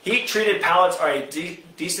 Heat-treated pallets are a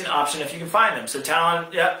decent option if you can find them. So Talon,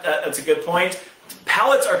 yeah, that's a good point.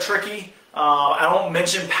 Pallets are tricky. I don't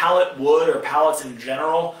mention pallet wood or pallets in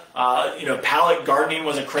general. Pallet gardening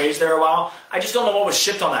was a craze there a while. I just don't know what was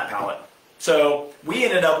shipped on that pallet. So we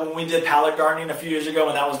ended up, when we did pallet gardening a few years ago,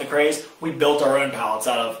 when that was the craze, we built our own pallets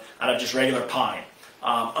out of just regular pine,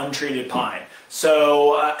 untreated pine.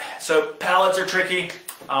 So pallets are tricky.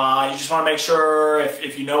 You just want to make sure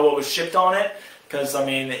if you know what was shipped on it, because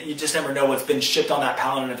you just never know what's been shipped on that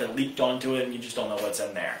pallet and if it leaked onto it, and you just don't know what's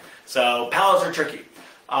in there. So pallets are tricky.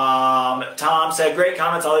 Tom said, great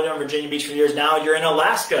comments. I lived in Virginia Beach for years. Now you're in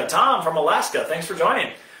Alaska. Tom from Alaska, thanks for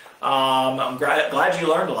joining. I'm glad you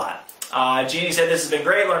learned a lot. Jeannie said, this has been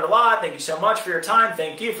great. Learned a lot. Thank you so much for your time.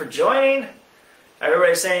 Thank you for joining.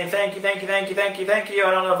 Everybody's saying thank you, thank you, thank you, thank you, thank you.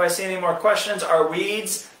 I don't know if I see any more questions. Are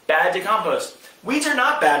weeds bad to compost? Weeds are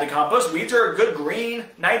not bad to compost. Weeds are a good green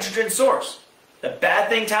nitrogen source. The bad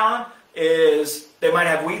thing, Talon, is they might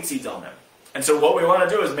have weed seeds on them. And so what we want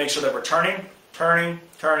to do is make sure that we're turning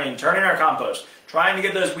our compost. Trying to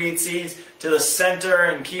get those weed seeds to the center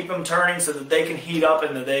and keep them turning so that they can heat up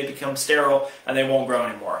and that they become sterile and they won't grow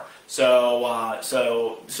anymore.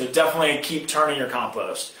 So definitely keep turning your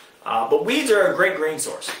compost. But weeds are a great green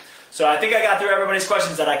source. So I think I got through everybody's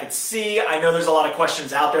questions that I could see. I know there's a lot of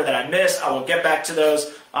questions out there that I missed. I will get back to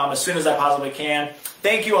those as soon as I possibly can.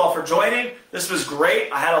 Thank you all for joining. This was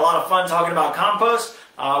great. I had a lot of fun talking about compost.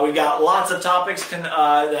 We've got lots of topics that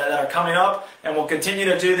are coming up, and we'll continue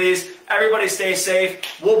to do these. Everybody stay safe.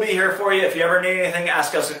 We'll be here for you. If you ever need anything,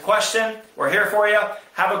 ask us a question. We're here for you.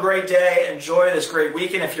 Have a great day. Enjoy this great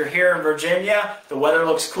weekend. If you're here in Virginia, the weather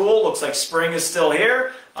looks cool. Looks like spring is still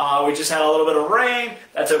here. We just had a little bit of rain.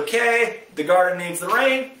 That's okay. The garden needs the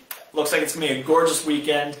rain. Looks like it's going to be a gorgeous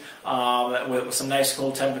weekend with some nice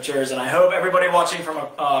cool temperatures. And I hope everybody watching from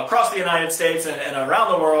across the United States and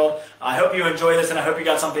around the world, I hope you enjoy this and I hope you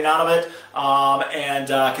got something out of it.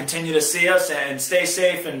 And continue to see us and stay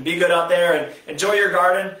safe and be good out there and enjoy your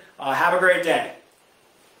garden. Have a great day.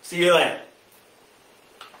 See you later.